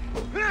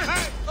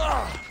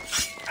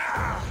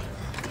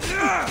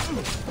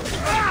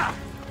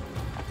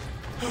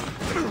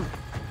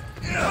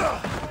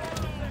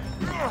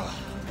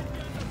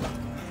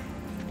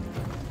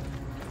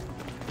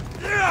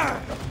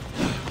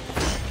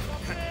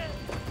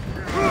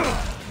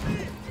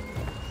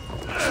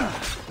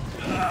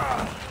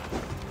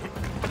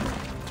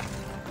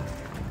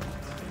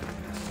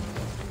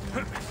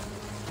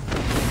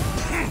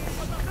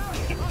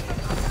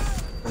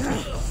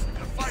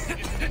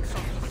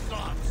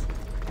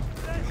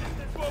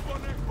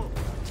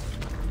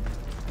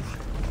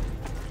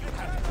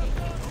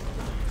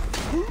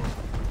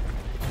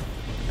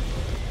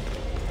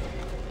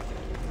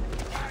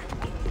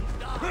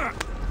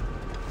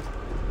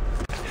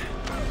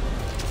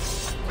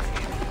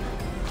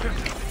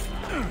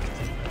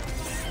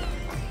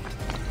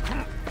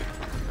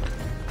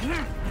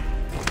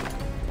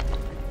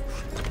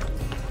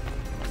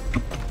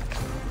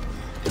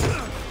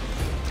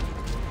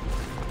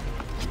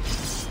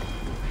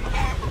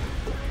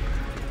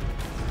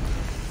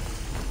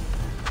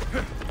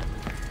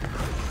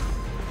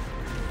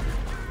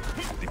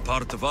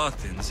 Part of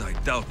Athens I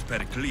doubt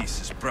Pericles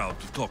is proud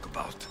to talk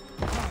about.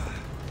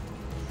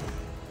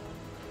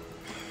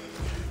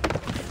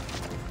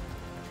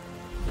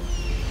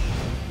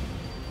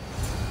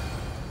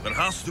 There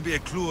has to be a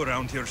clue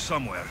around here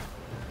somewhere.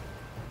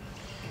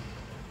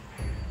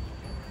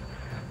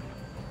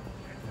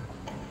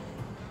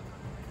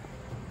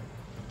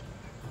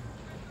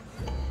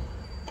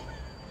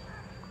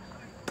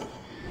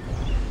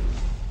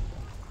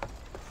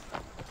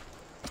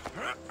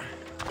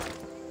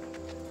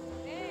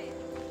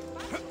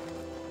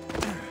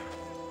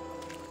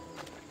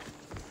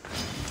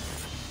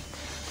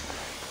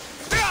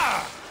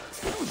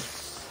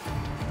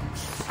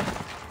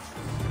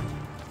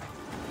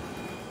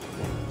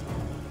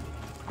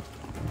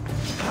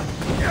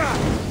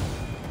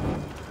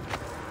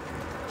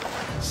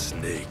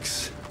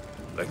 Snakes.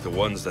 Like the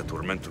ones that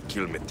were meant to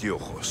kill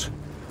Metiojos.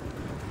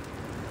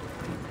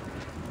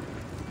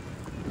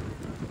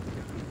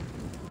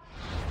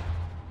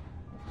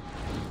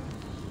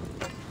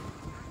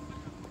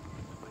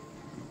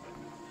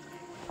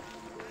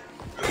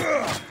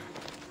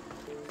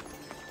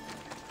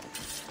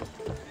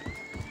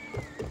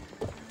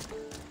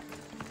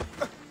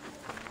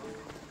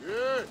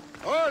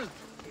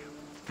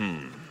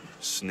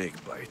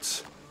 Snake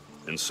bites.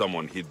 And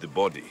someone hid the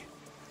body.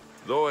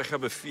 Though I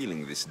have a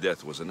feeling this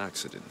death was an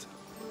accident.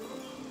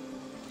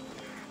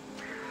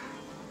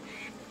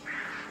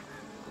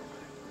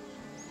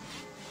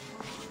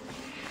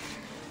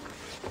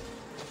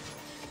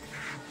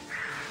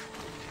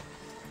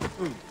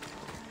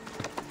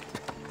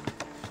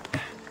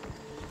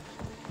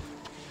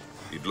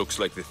 It looks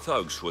like the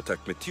thugs who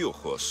attacked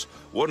Metiojos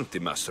weren't the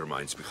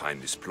masterminds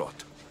behind this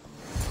plot.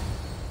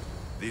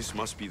 This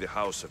must be the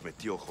house of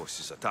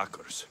Metiojos'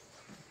 attackers.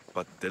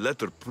 But the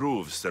letter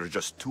proves they're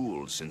just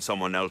tools in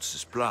someone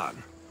else's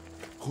plan.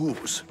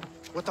 Whose?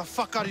 What the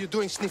fuck are you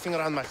doing sniffing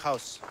around my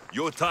house?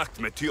 You attacked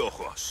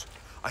Metiojos.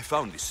 I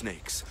found the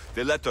snakes,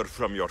 the letter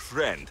from your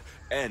friend,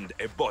 and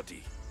a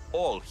body.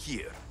 All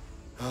here.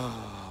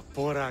 Ah,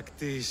 poor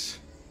Actis.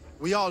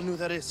 We all knew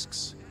the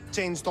risks.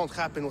 Change don't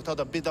happen without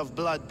a bit of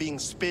blood being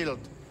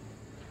spilled.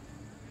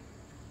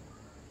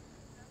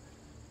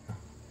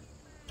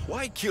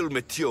 Why kill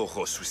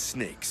Metiochos with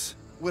snakes?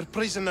 We're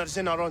prisoners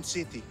in our own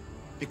city,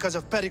 because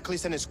of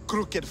Pericles and his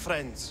crooked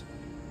friends.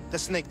 The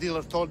snake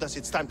dealer told us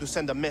it's time to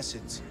send a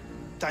message.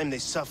 Time they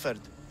suffered.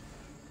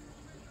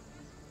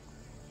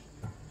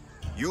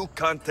 You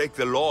can't take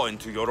the law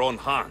into your own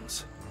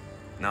hands.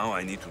 Now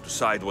I need to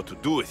decide what to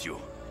do with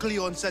you.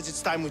 Cleon says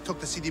it's time we took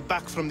the city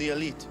back from the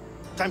elite.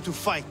 Time to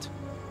fight.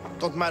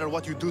 Don't matter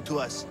what you do to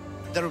us.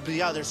 There will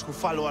be others who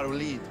follow our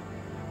lead.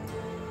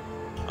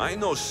 I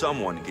know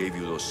someone gave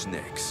you those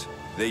snakes.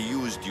 They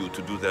used you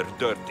to do their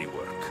dirty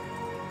work.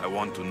 I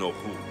want to know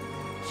who.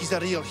 He's a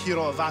real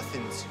hero of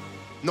Athens.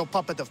 No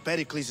puppet of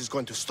Pericles is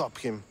going to stop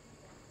him.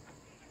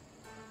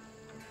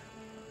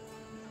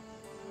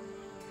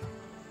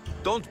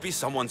 Don't be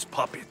someone's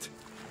puppet.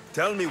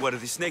 Tell me where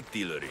the snake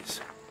dealer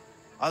is.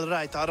 All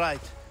right, all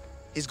right.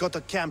 He's got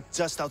a camp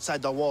just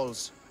outside the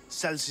walls.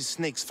 Sells his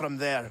snakes from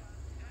there.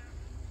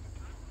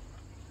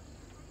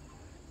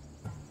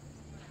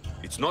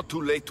 It's not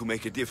too late to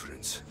make a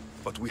difference,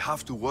 but we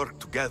have to work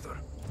together.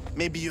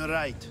 Maybe you're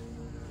right.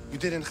 You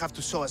didn't have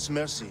to show us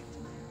mercy.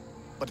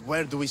 But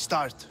where do we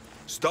start?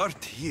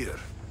 Start here.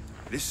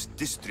 This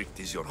district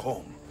is your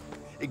home.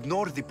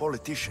 Ignore the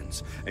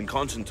politicians and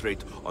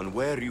concentrate on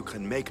where you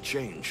can make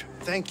change.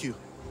 Thank you.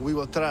 We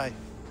will try.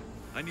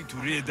 I need to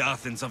rid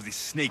Athens of this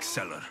snake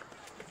seller.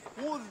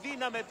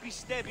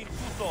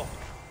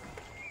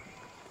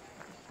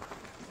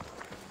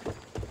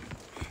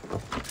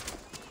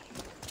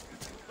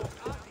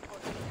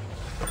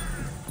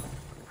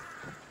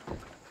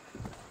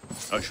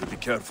 I should be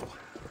careful.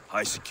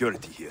 High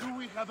security here. Do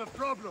we have a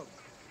problem?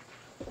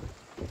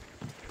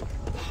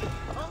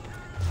 Huh?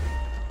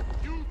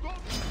 You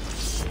don't...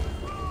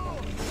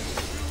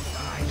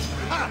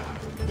 Ha!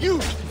 You!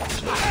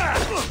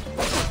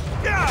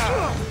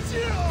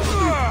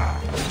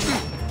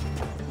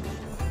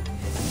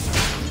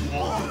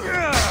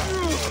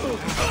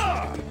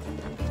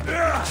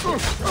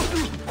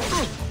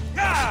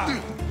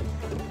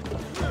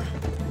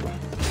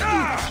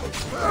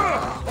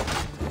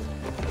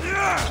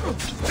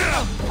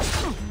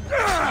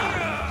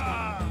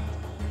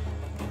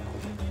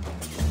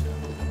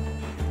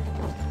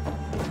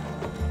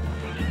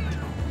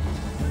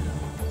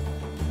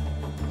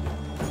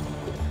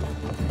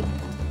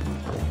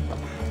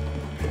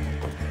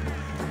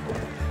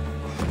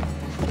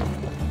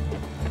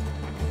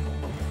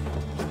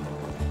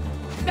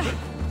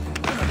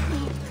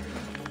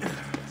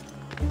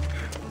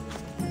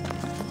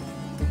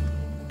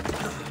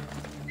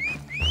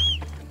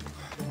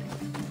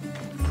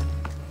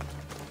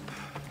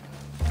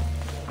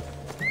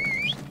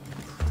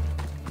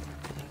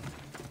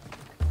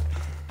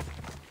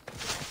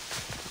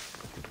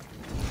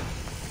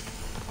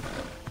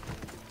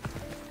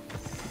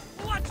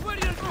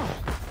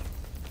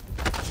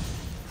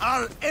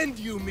 I'll end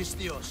you,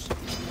 Mystios.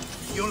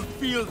 You'll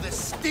feel the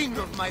sting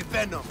of my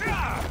venom.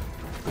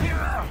 You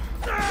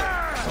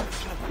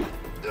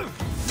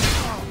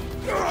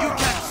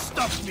can't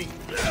stop me.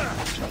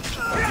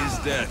 His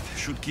death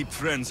should keep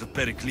friends of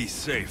Pericles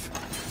safe.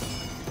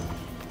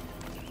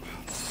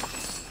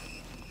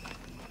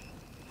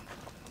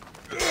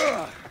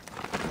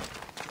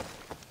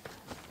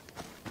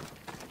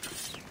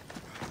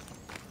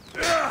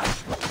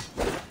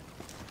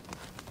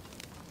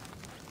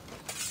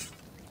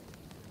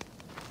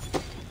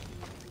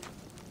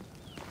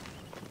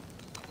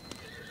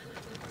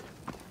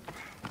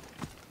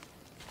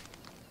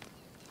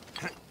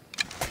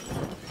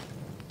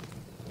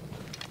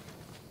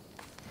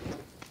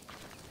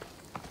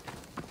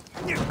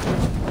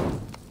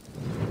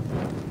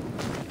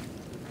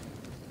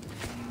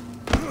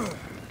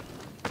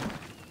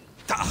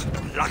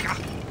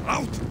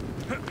 Out!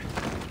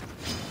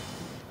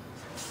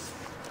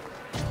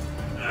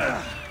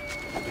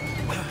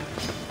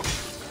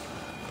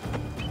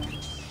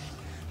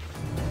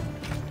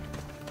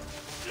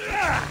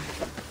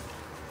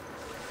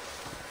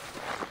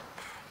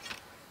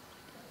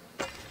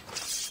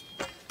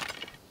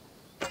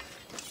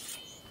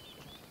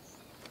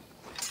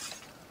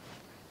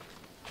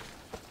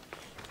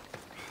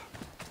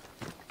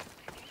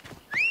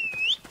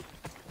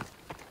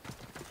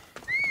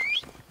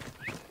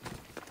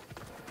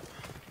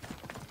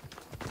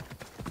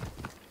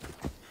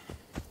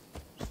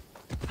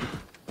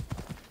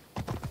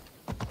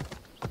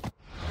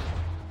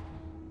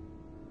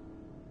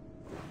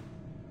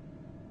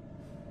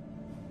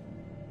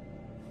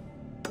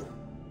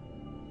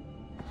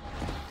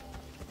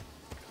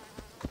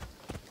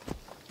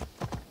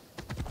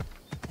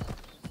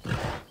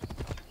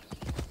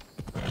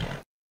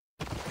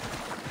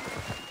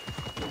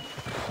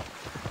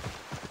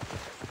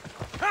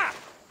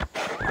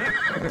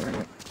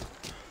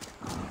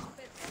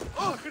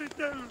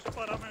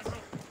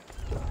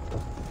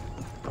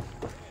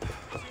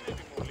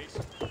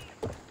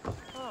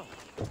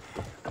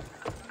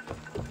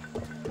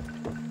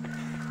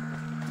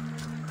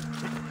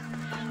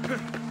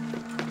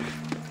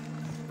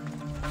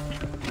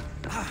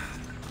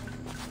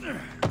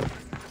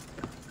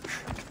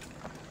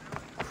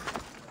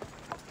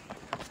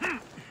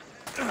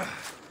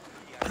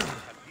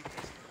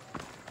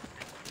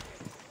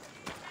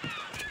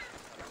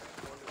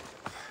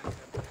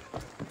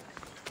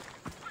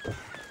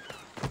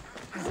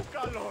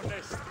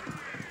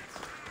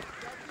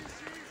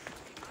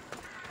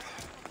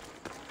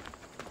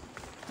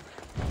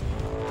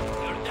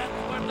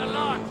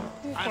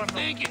 I'm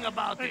thinking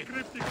about it.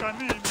 For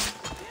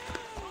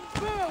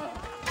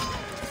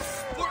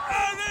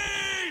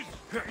enemies!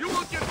 You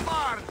will get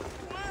marred!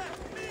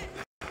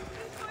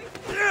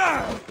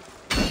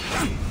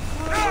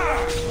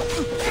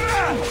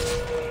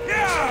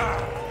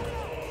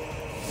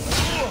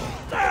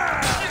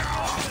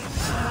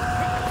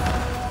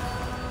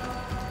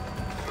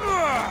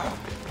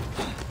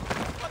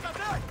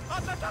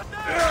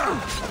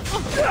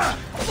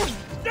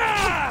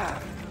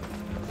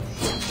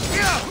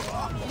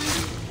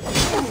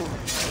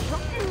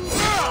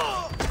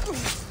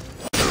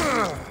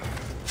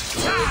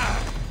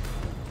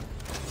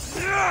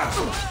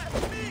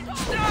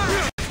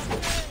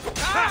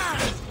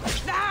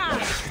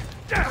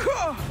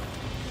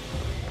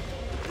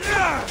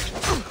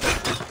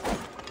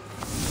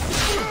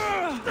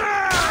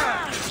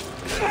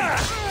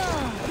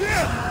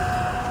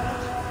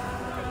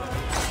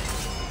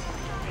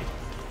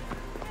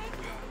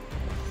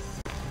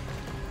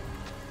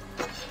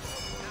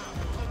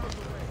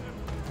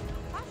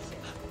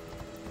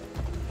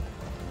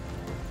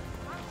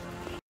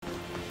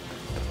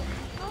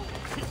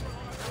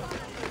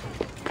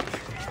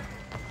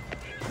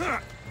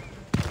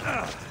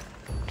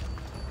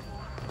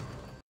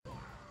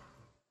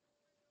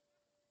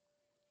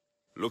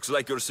 Looks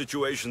like your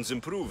situation's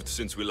improved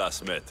since we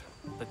last met.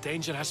 The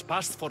danger has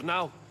passed for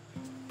now.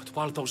 But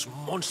while those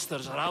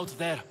monsters are out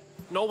there,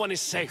 no one is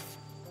safe.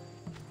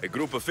 A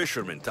group of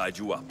fishermen tied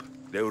you up.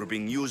 They were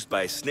being used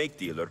by a snake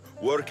dealer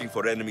working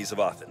for enemies of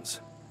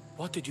Athens.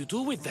 What did you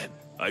do with them?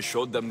 I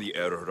showed them the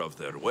error of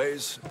their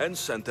ways and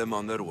sent them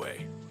on their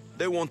way.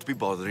 They won't be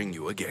bothering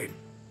you again.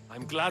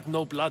 I'm glad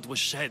no blood was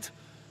shed.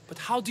 But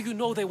how do you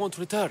know they won't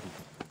return?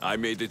 I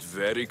made it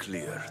very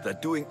clear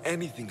that doing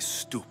anything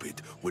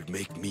stupid would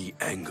make me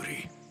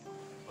angry.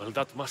 Well,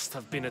 that must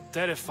have been a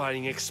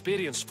terrifying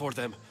experience for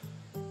them.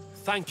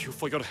 Thank you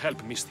for your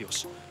help,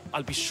 Misthios.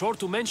 I'll be sure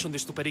to mention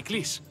this to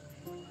Pericles.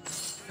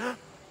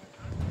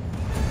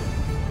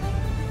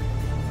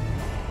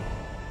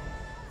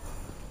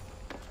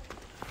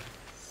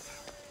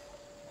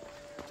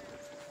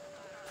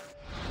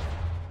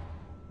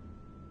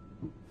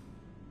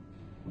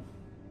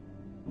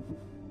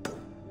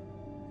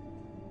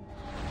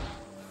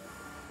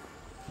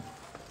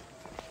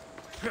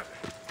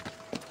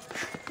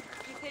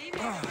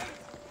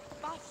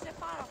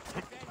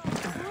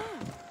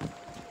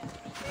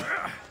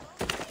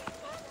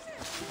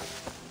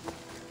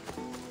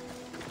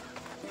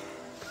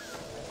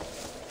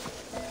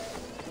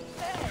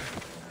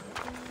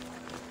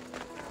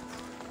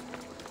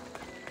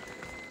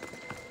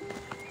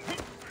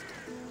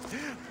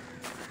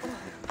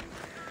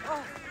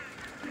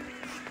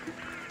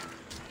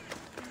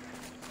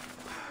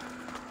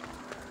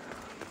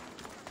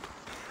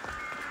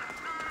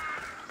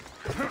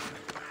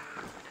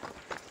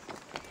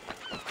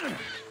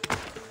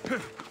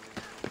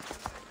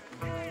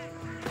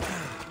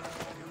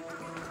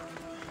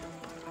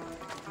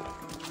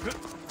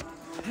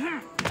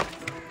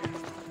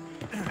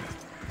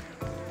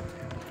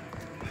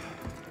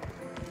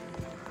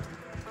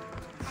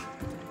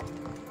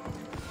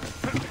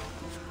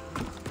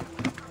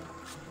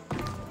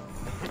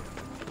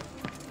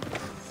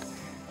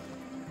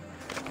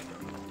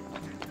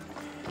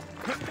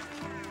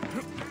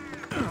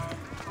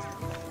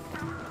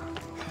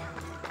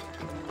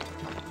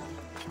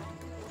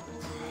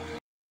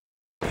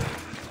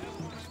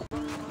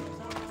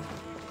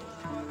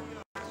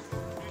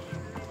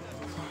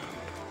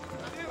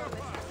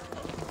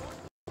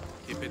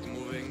 Keep it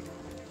moving.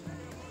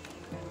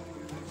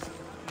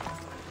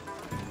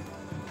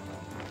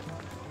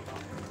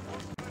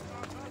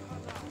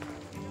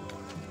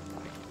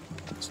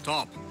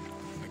 Stop!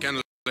 I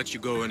can't let you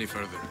go any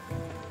further.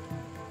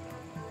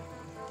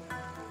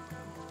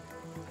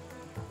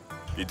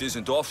 It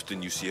isn't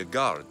often you see a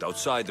guard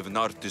outside of an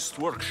artist's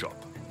workshop.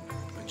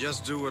 I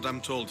just do what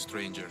I'm told,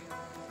 stranger.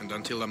 And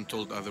until I'm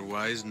told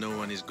otherwise, no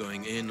one is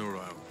going in or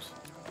out.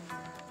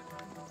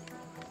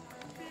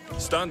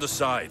 Stand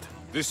aside.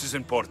 This is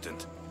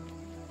important.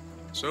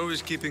 So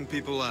is keeping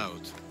people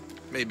out.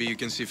 Maybe you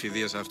can see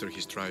Phidias after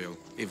his trial,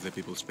 if the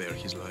people spare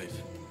his life.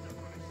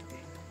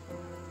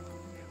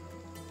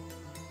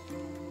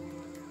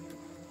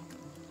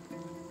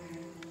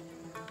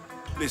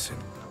 Listen,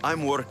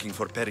 I'm working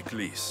for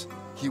Pericles.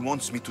 He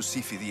wants me to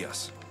see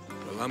Phidias.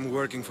 Well, I'm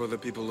working for the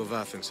people of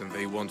Athens and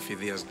they want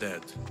Phidias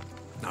dead.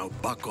 Now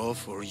back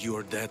off or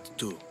you're dead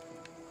too.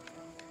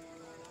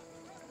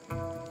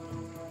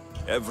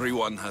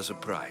 Everyone has a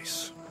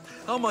price.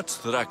 How much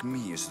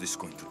drachmae is this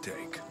going to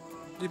take?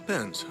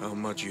 Depends how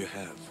much you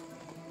have.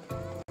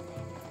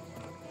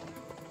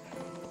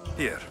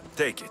 Here,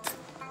 take it.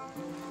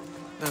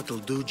 That'll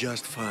do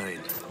just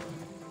fine.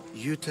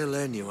 You tell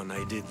anyone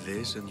I did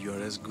this and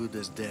you're as good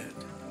as dead.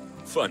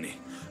 Funny.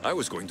 I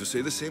was going to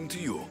say the same to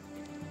you.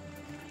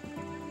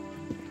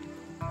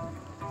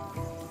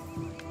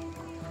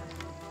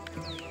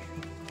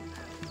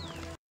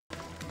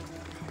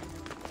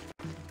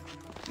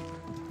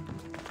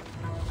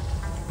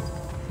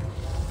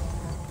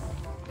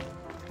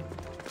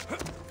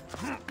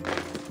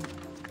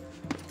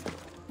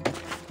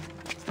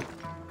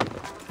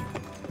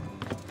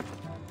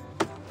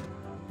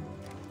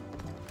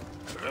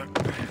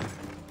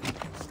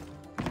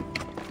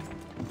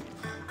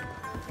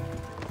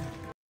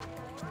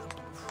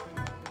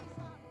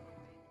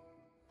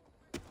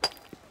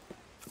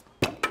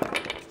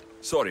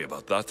 Sorry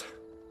about that.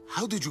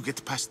 How did you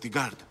get past the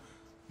guard?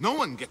 No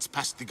one gets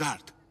past the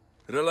guard.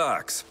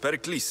 Relax.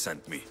 Pericles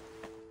sent me.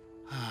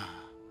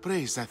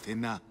 Praise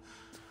Athena.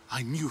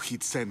 I knew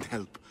he'd send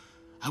help.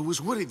 I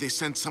was worried they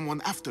sent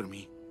someone after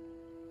me.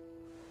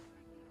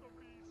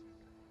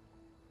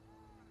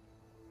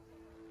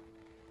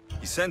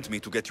 He sent me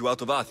to get you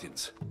out of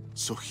Athens.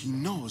 So he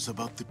knows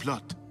about the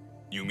plot.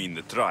 You mean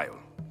the trial?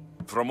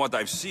 From what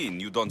I've seen,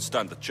 you don't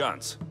stand a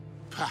chance.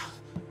 Pah,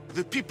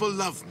 the people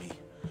love me.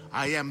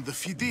 I am the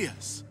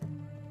Phidias.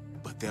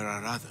 But there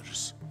are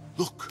others.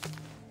 Look.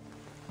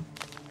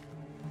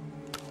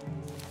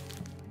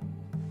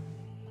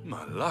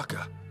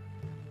 Malaka.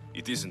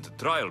 It isn't a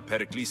trial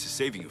Pericles is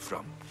saving you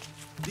from.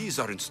 These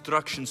are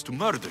instructions to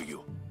murder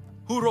you.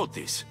 Who wrote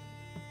this?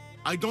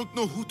 I don't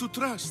know who to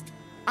trust.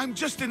 I'm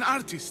just an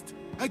artist.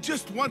 I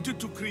just wanted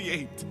to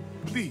create.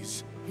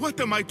 Please, what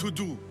am I to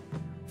do?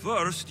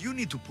 First, you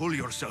need to pull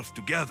yourself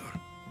together.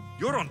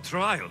 You're on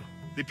trial.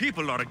 The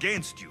people are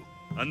against you.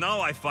 And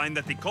now I find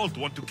that the cult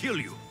want to kill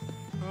you.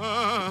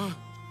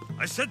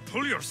 I said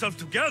pull yourself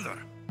together.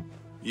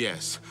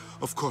 Yes,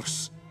 of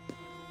course.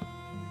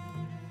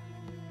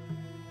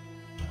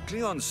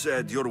 Cleon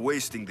said you're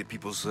wasting the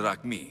people's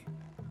Rakmi.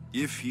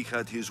 If he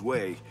had his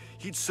way,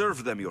 he'd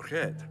serve them your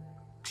head.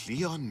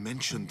 Cleon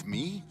mentioned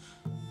me?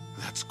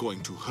 That's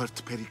going to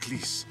hurt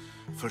Pericles.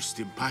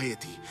 First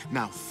impiety,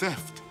 now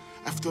theft.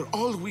 After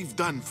all we've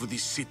done for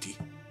this city.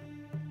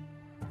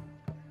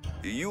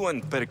 You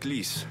and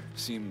Pericles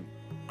seem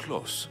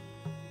close.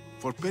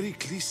 For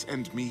Pericles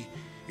and me,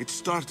 it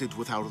started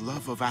with our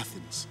love of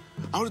Athens.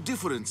 Our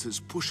differences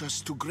push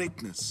us to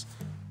greatness.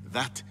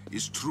 That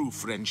is true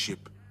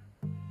friendship.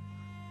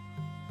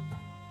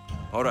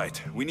 All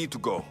right, we need to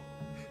go.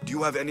 Do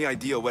you have any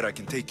idea where I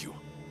can take you?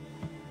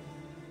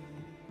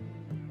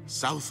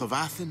 South of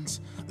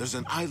Athens, there's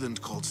an island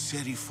called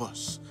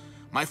Seriphos.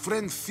 My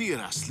friend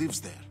Theras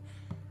lives there.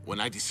 When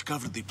I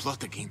discovered the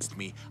plot against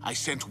me, I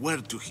sent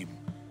word to him.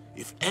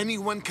 If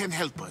anyone can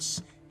help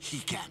us, he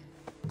can.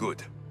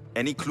 Good.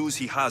 Any clues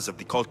he has of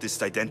the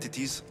cultist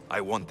identities,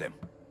 I want them.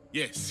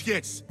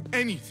 Yes,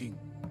 anything.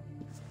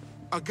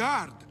 A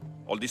guard!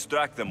 I'll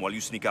distract them while you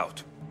sneak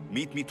out.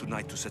 Meet me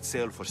tonight to set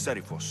sail for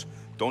Seriphos.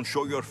 Don't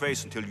show your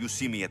face until you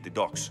see me at the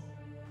docks.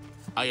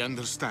 I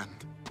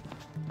understand.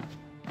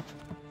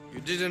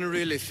 You didn't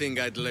really think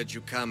I'd let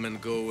you come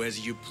and go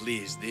as you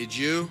please, did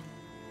you?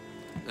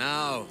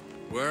 Now,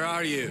 where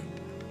are you?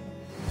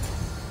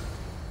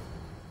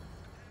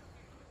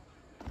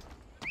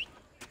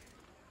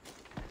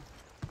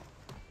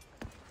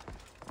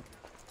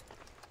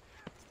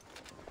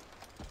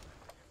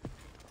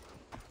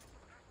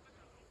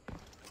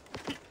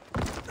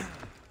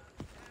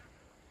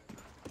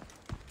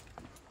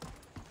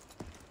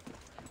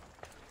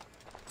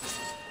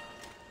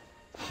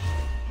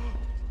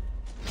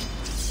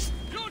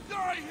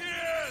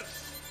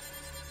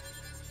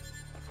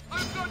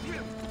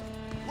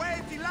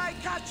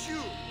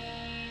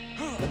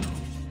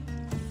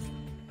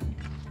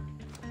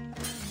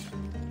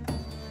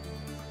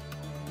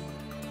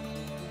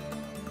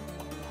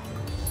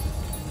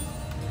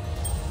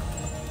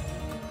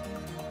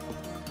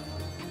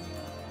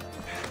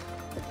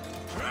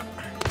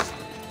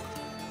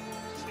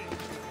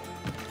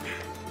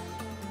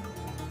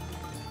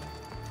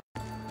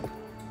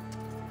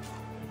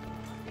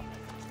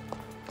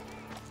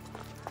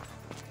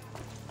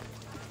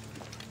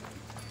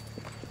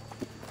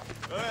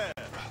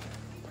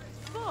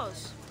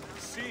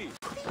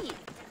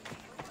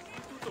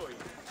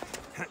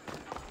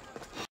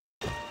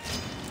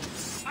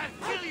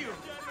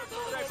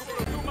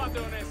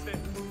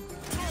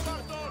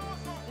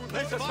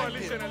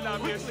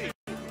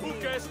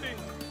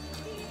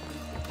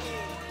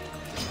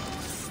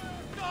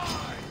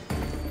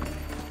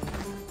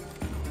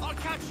 I'll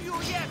catch you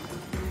yet!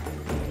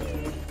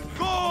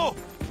 Go!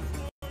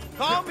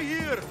 Come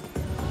here!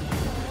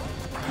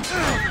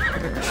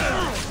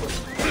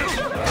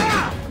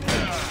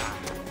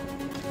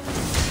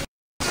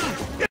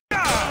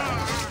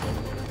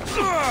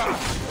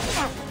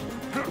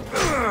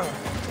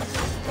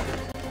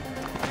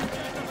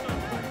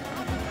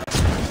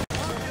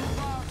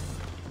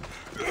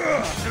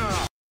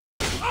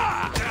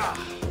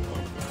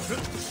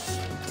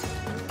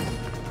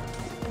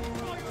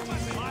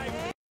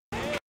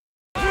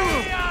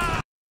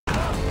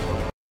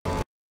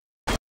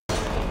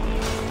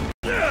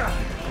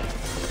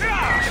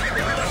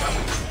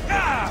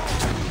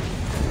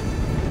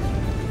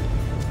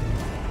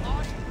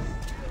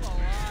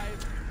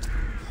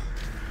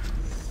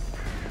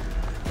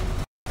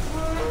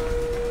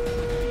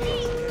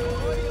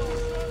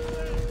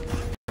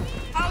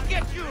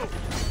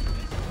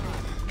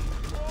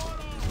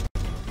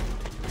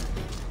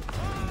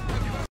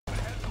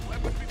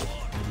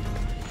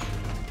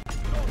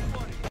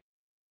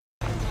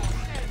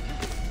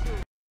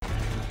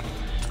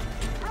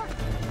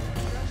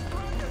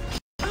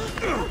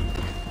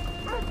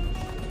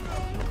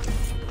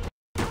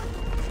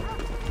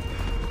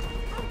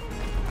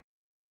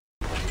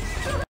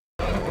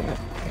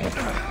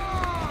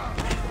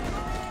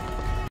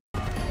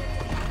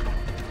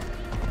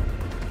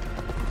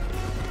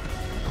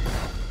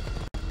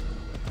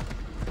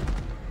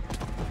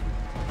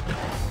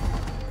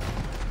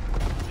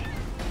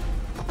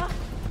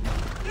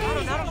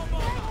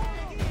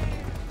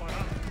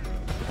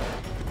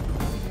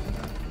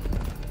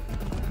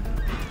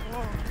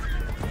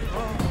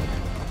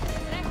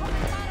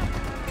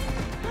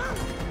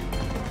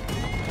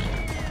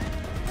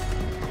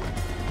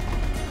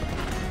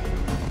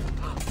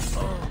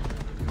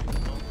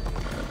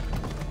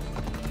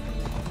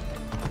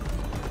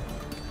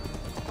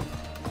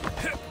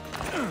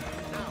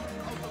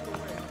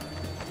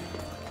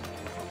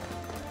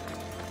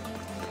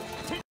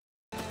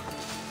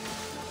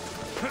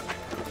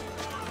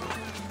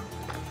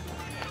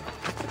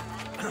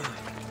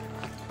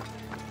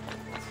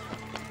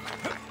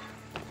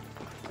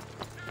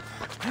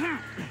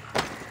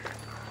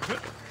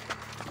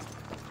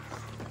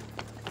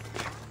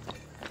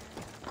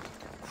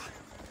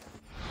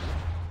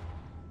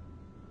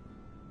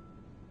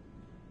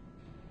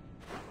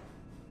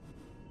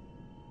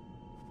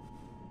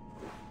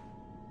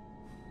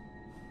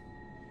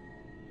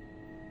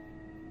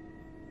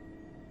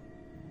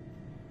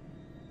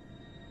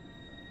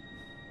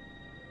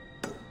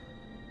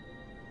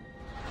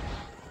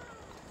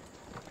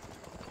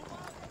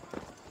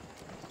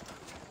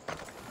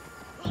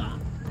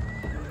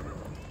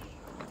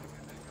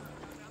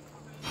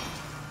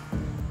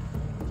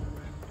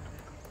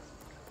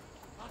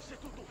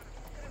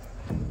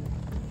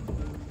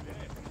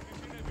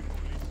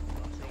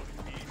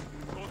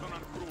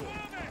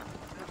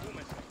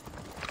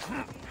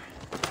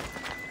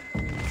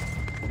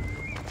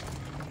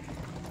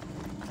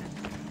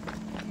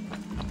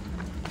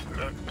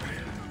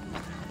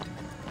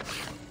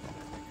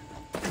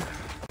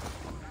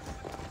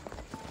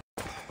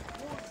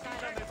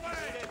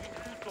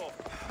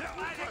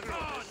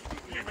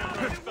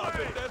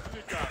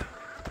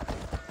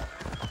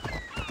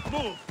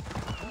 Move!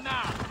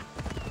 Now!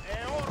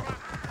 È ora!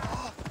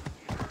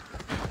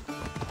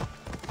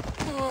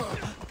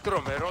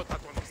 Troverò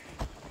protagonisti.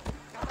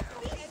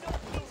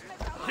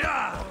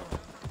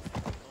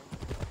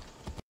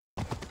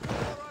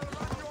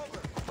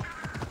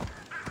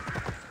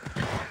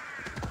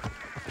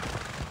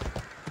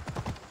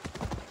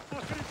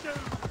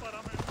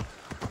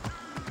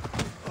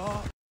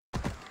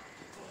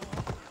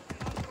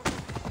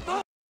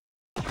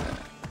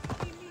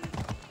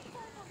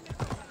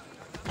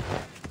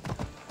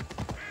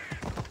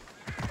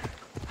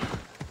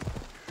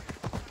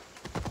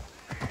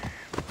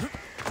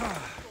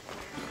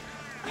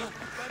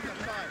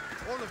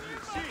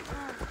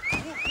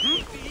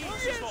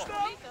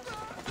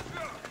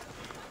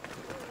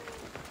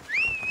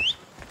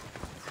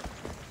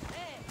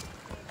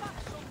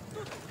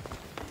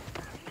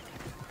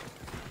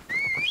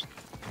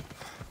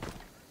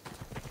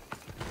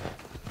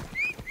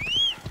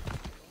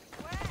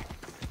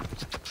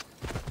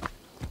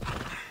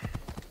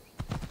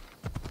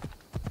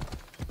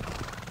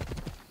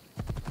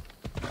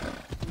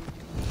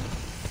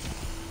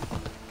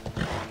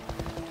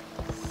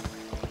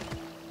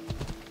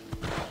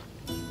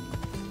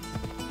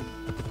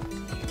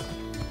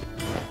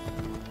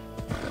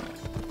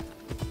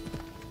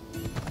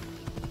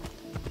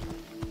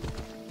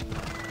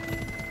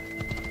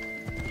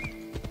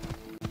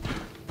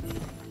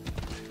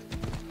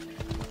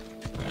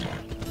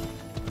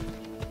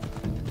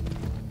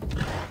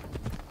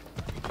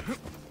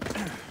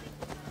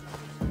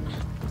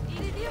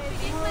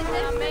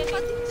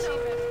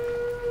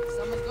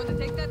 Someone's going to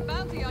take that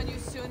bounty on you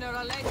sooner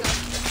or later.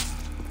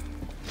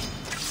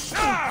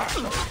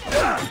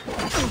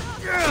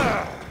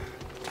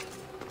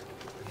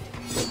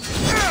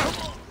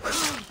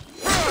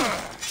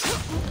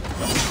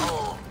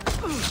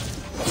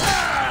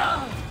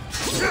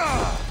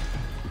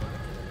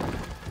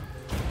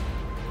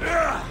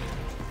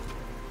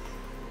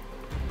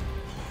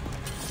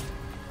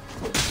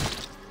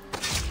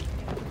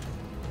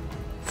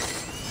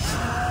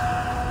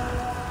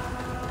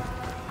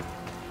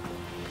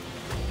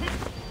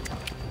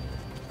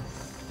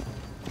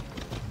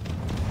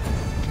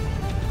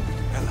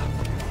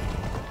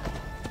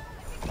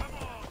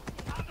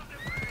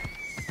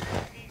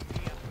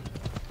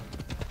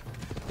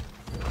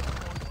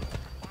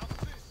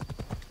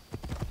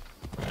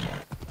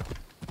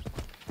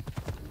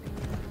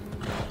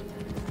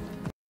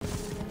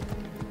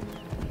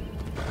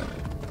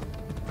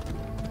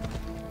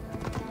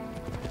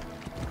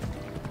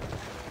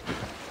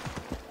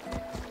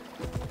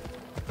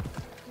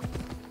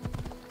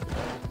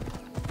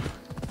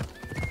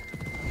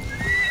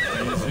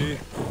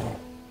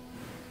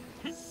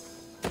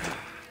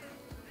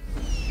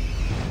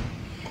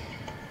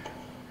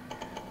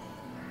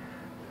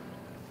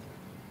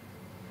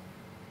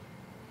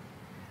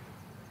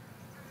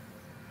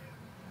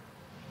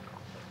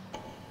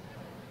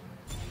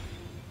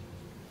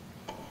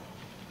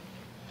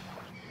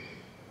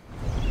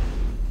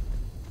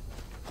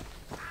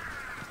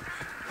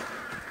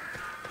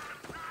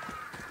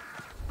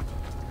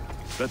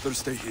 Better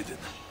stay hidden.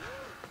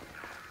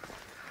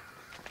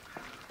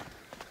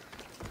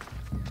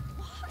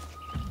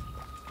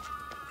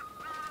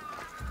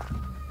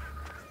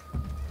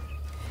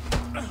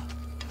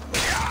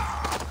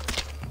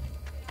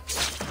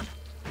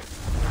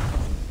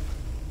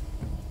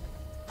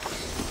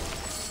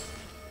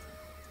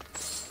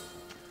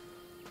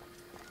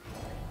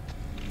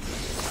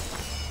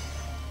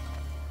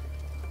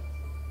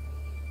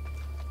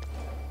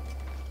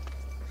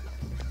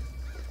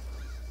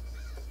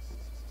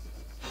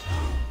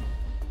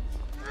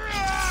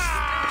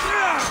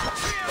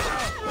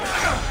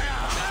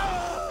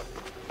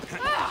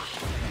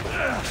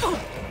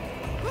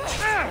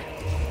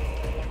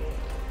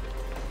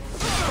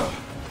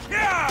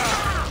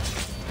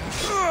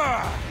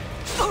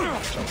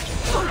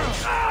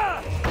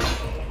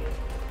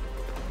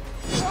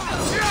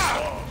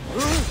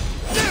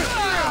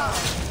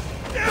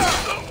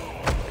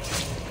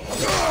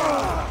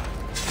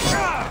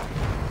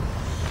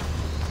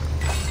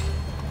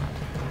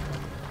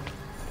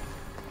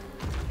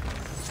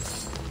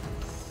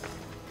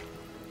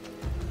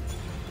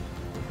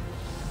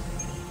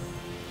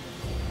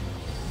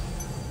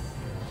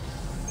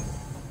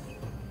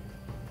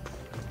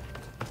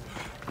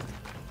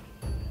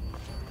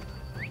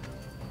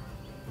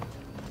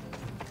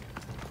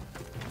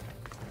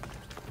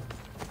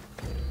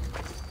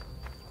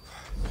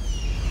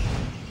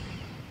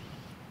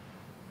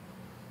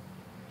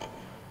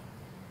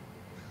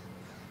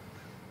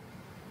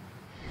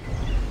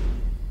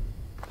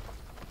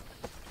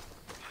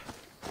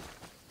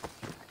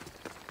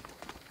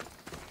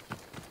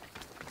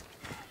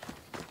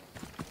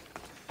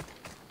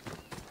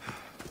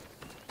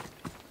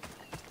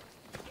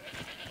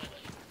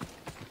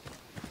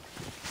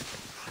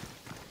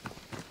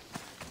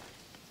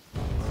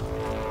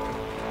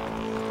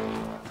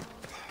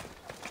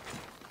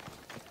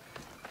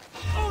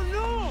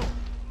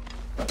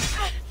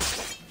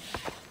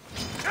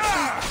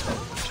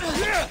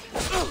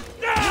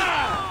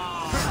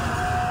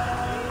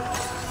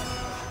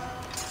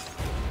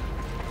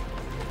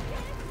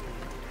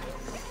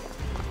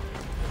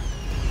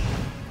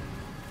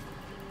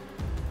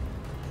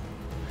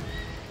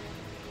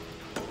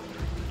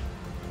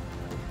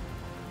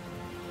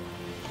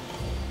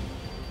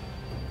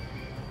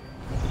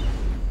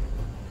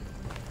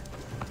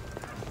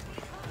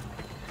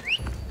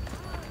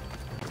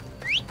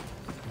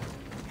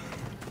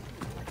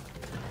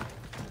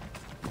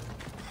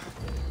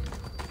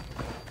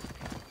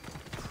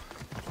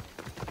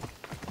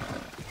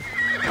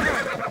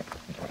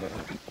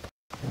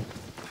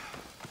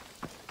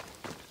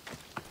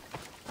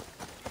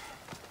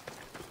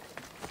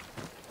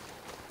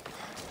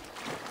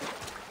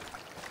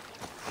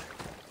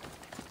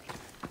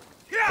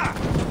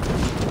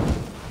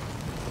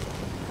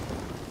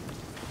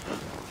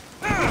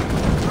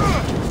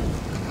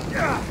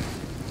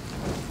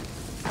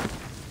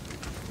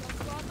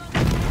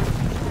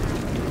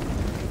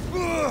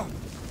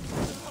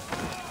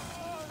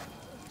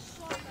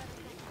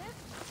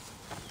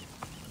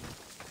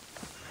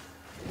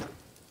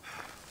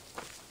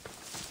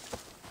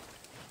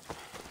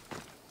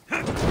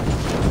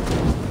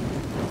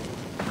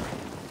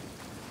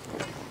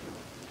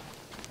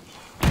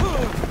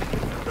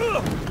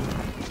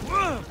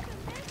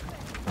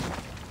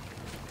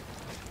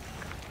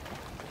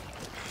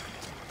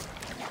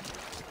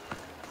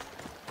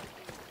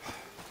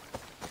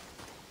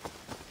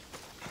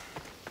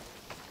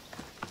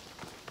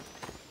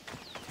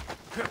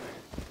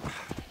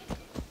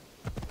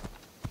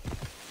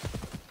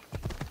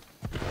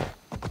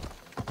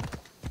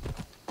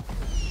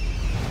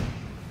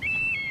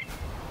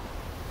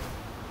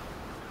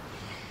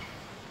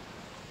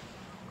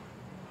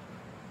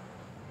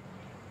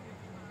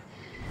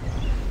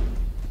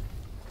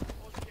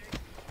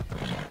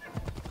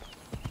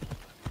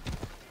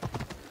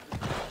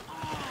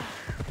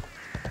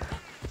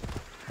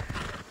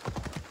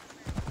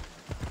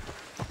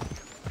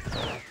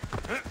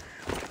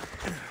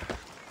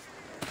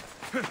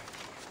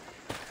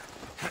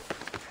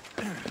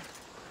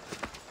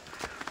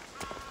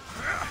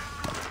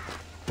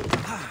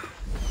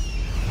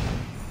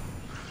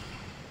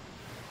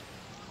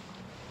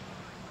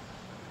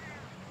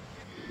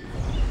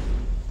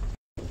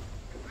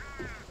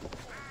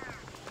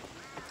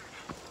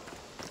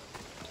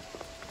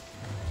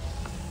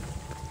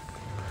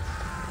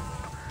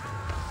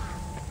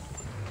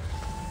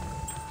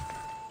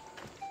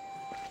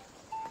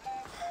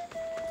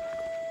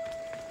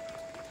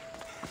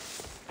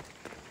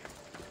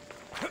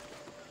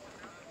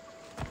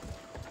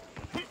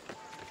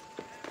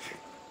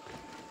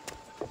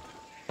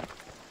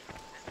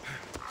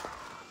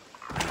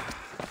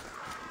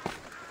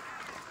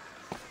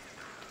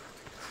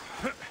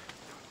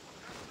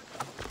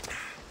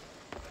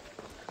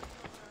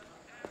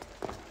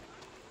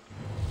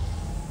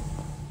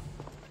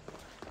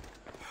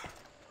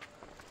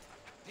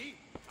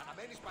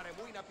 πηγαίνεις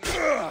παρεμούει να πηγαίνεις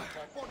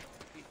κόπον.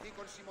 Η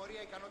θήκον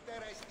συμμορία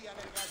ικανοτέρα εστί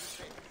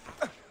ανεργάζεσαι.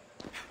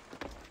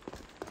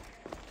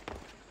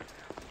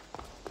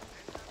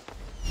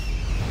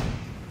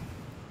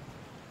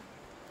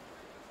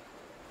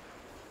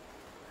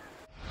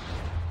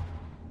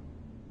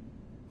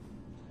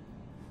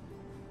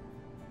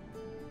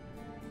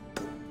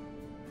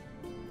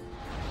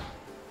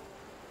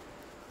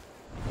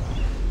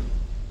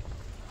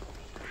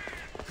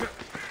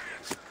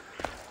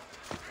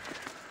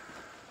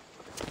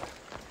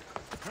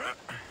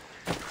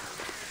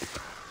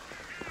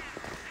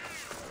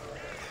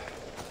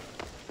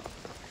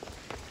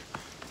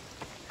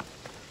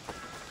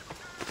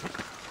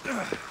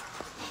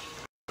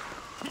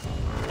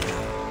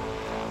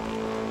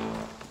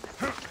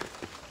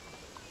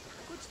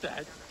 What's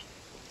that?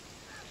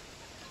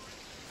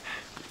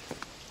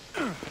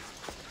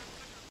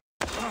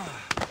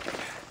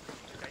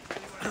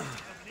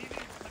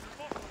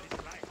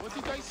 What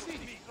did I see?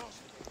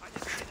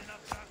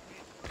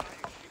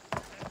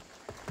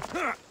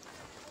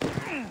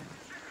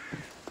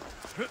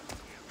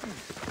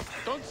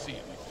 Don't see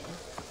anything.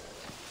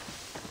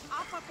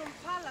 Apa con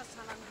palas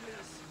al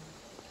Anglis.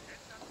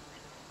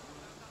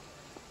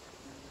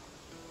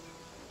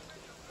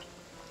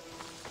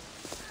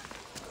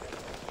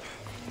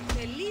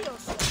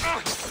 Τελείωσε.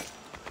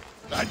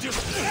 I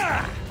just...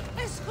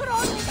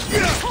 Εσχρόνες.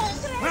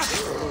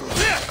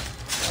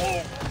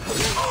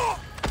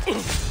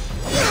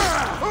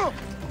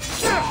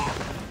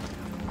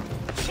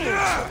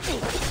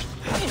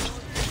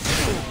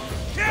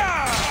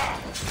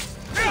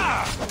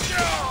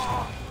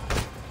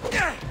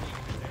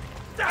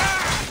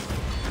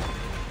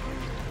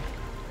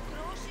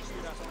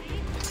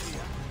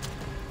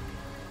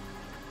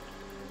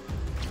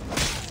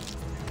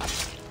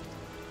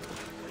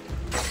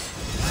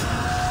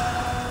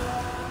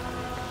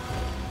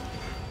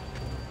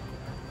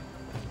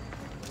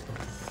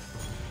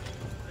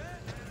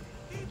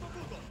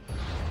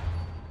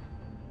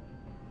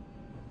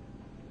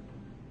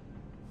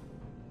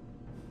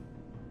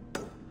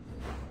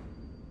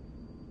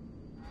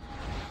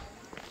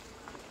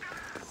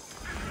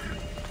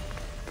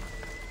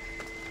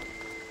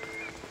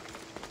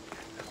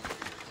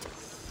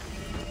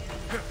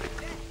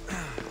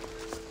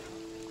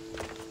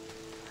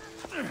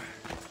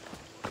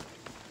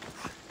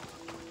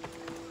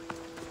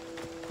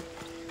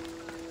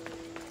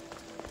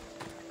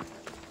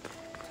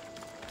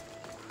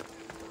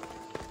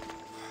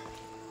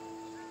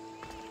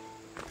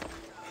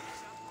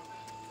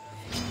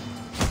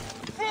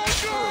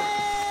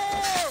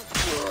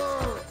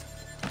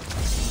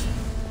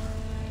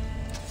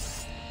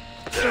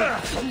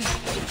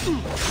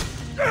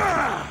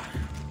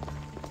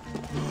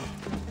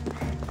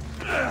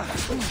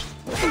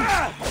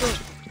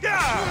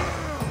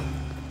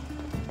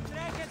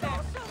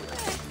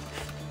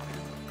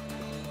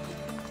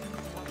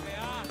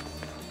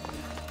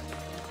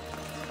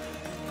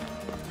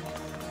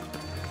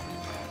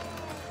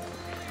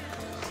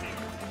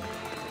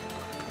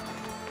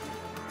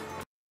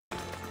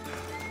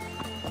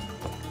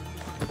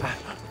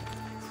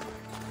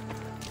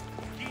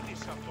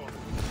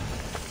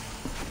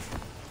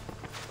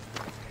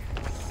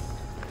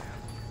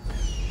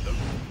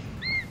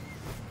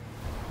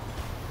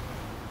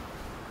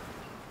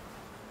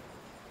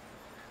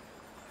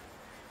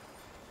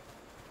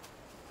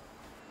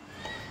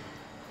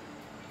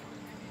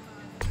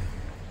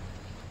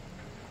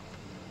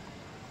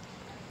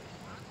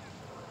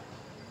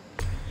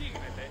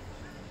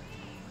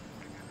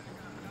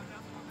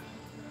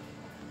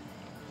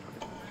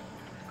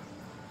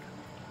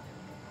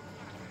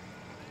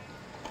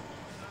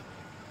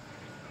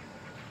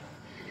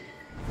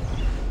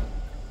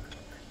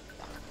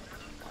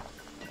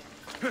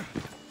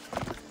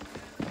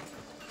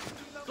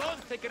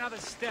 Don't take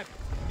another step,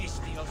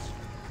 bestials.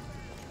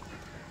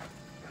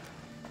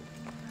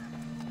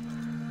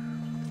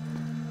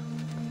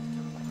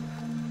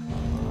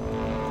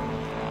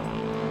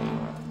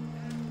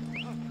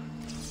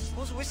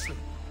 Who's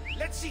whistling?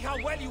 Let's see how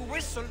well you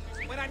whistle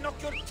when I knock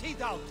your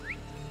teeth out.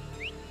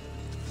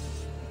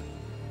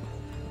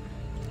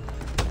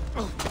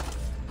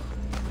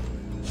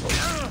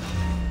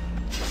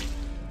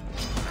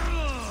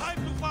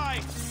 Time to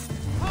fight!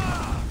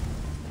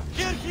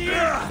 Get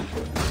here!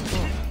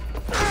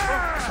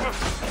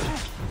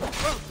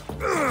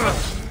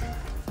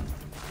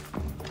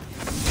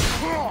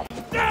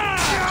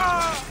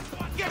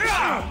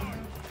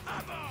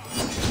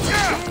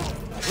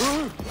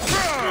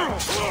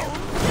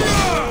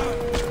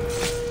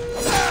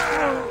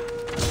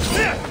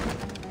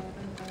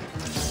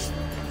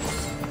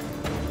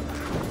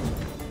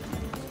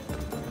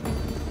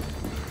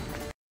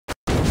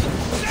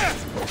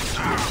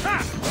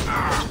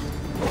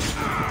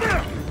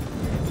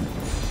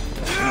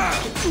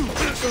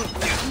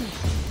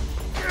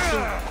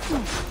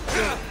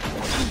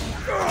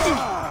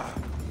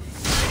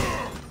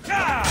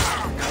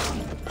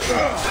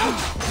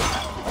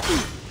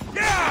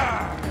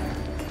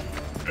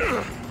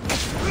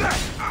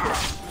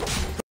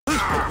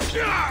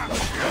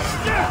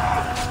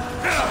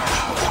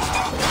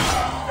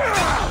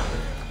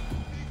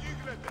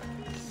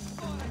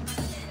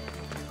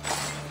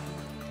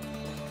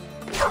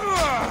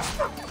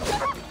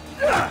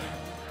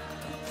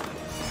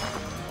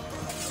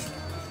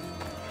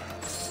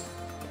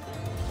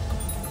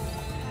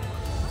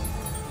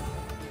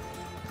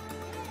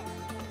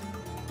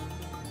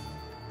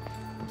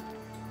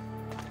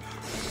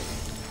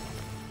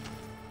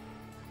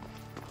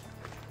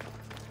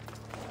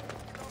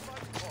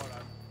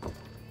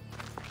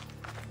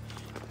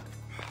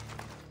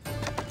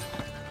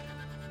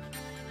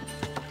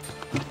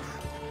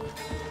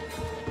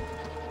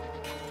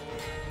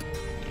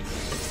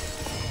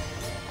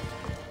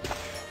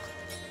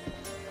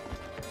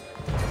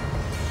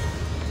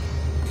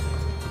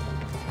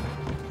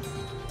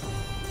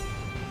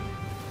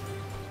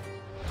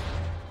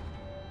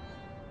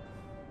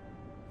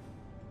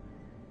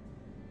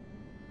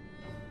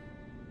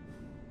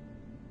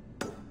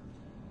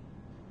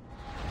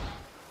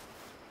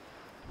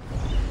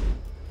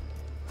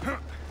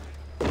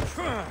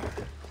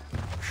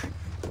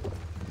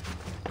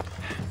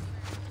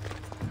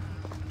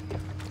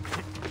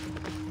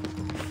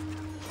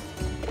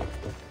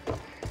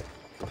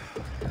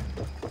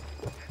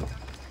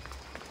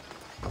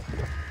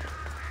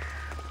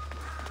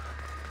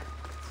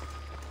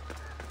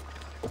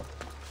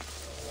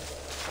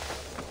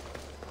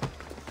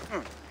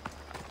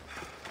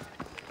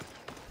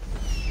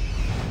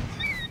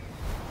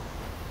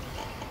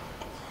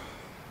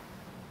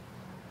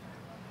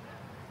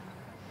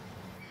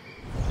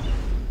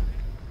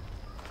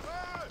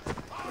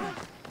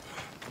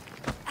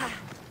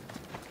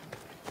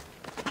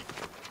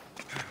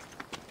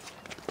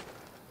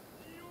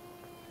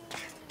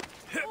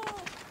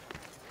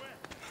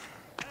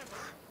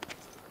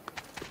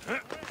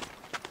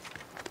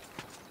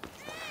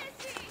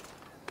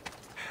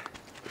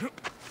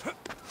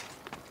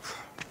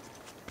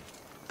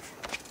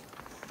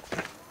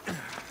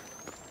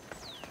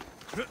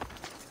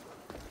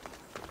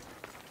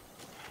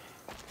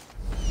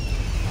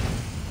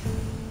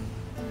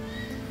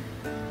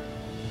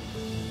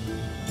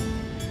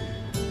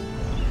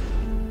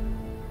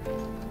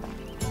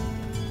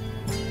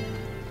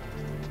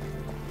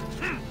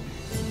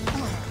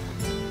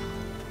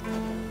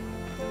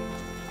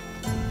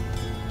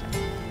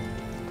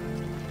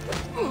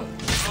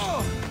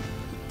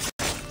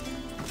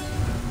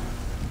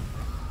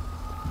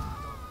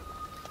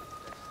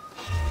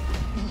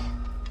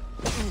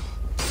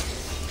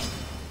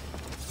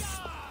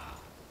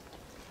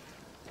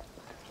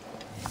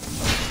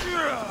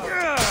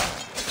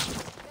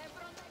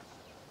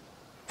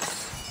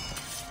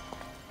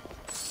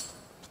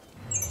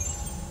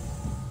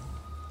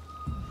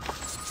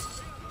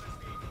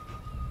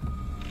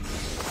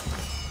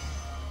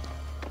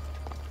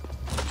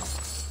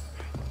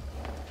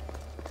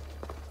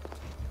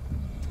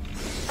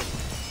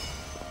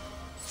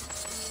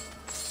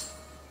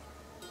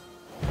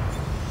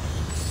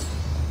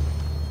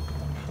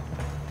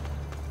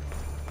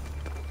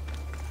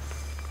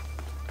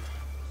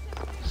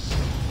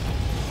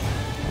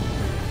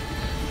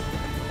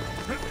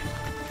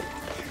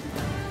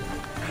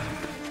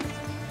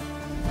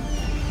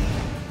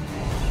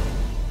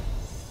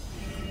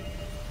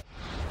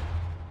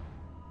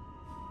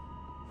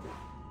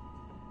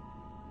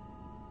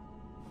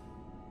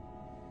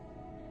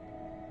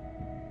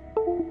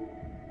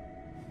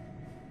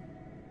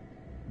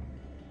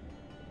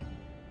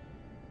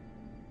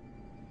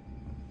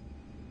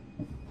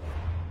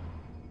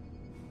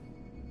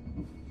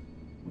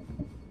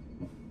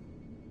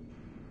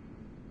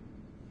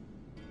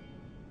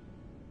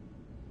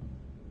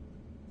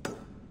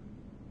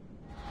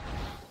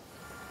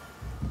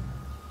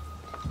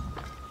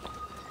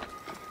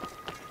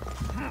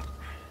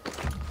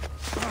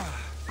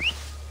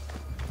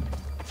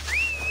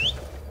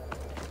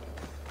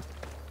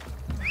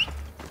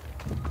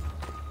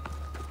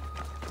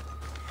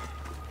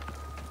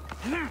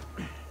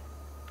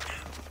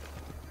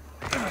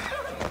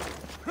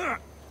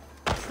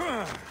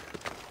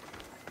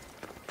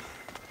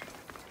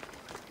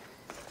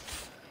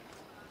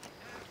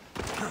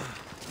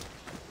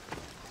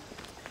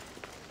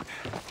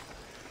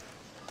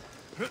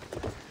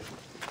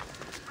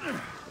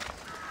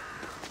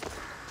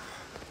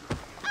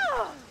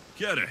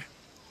 Chiare,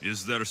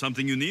 is there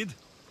something you need?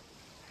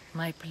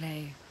 My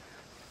play.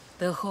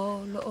 The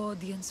whole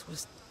audience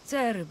was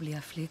terribly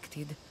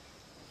afflicted.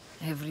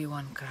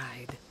 Everyone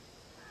cried.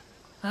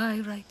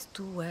 I write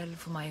too well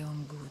for my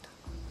own good.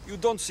 You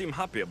don't seem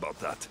happy about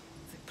that.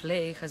 The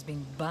play has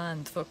been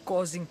banned for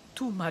causing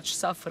too much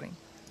suffering.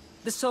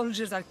 The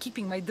soldiers are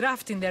keeping my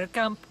draft in their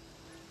camp.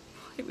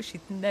 I wish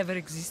it never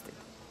existed.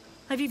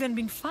 I've even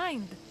been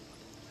fined.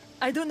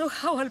 I don't know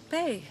how I'll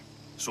pay.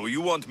 So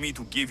you want me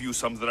to give you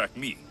some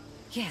drachmi?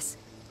 Yes.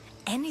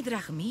 Any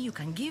drachmi you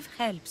can give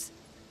helps.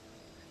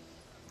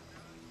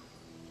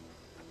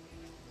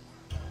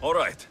 All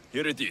right,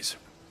 here it is.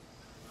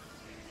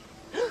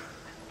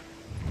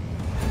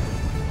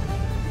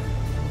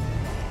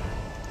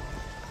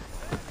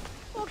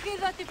 Okay,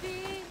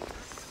 Ratipi.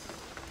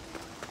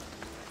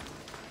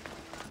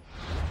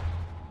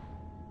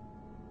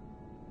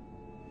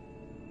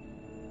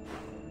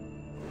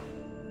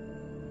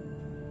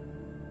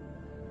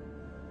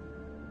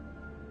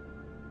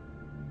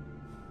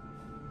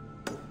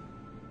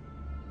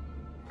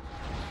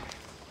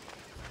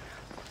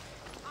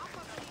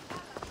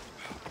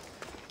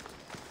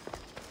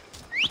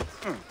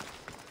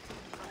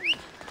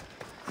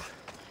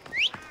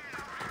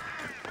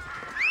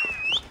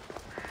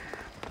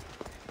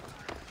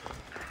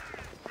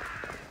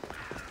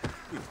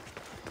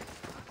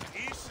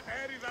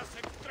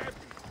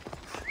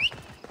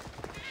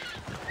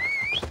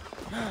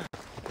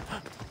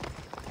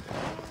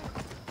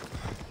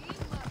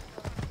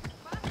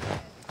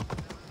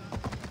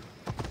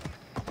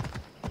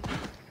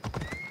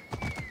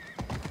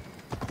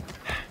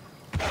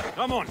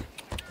 Come on!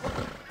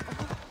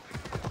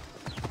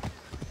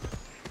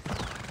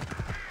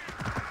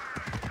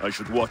 I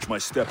should watch my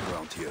step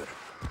around here.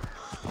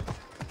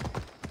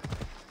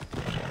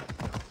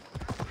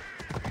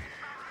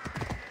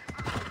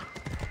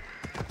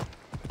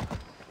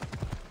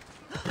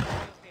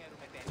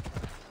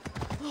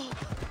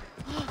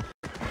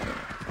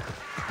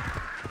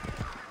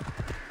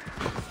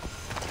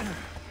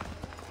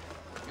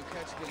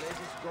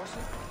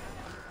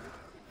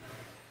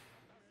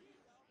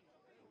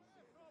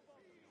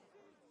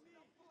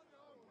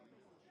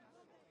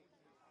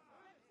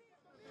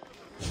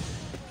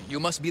 You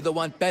must be the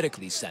one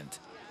Pericles sent.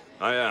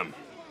 I am.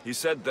 He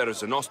said there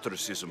is an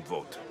ostracism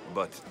vote,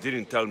 but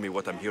didn't tell me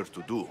what I'm here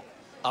to do.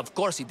 Of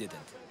course he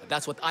didn't.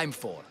 That's what I'm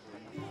for.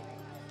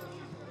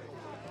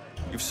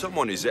 If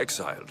someone is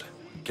exiled,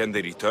 can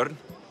they return?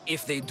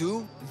 If they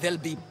do,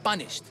 they'll be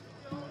punished.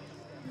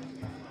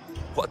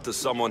 What does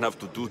someone have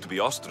to do to be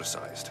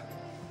ostracized?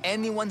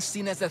 Anyone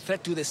seen as a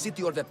threat to the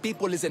city or the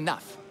people is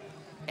enough.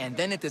 And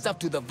then it is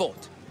up to the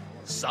vote.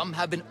 Some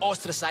have been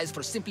ostracized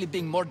for simply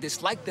being more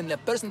disliked than the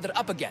person they're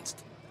up against.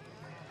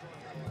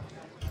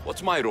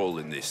 What's my role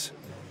in this?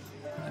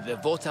 The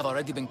votes have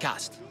already been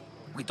cast.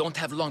 We don't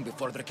have long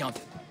before they're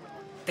counted.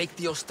 Take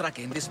the ostraka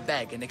in this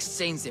bag and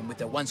exchange them with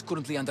the ones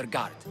currently under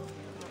guard.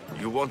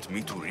 You want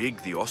me to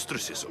rig the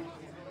ostracism?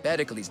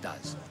 Pericles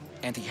does.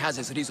 And he has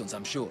his reasons,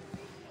 I'm sure.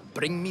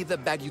 Bring me the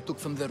bag you took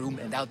from the room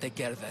and I'll take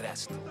care of the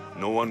rest.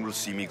 No one will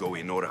see me go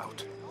in or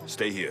out.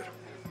 Stay here.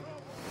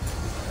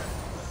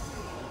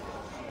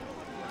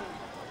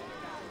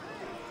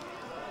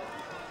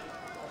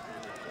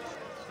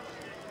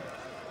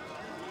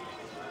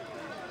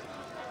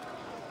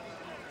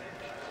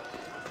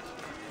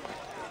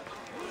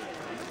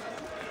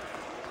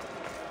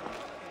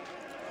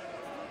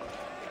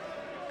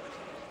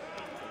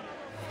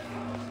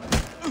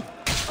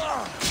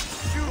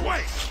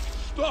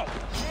 Stop!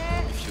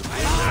 If you're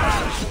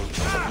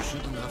you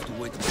shouldn't have to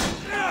wait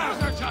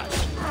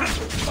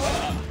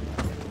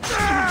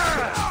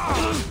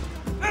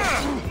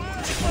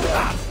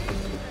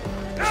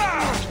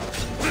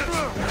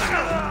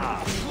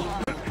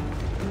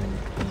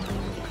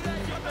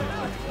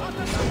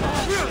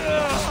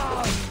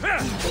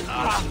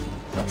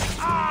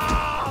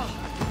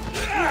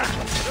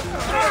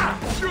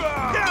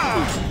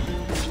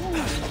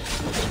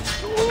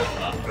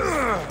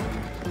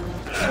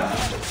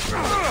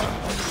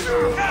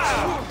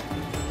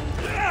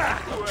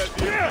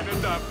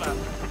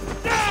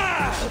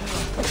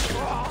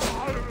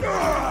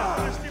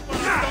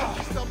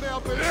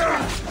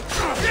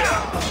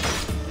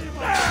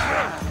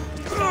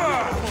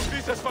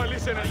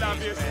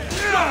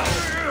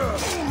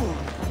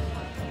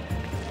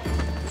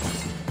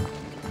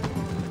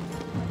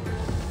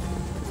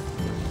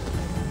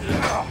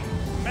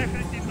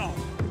Μέχρι την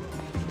νόση.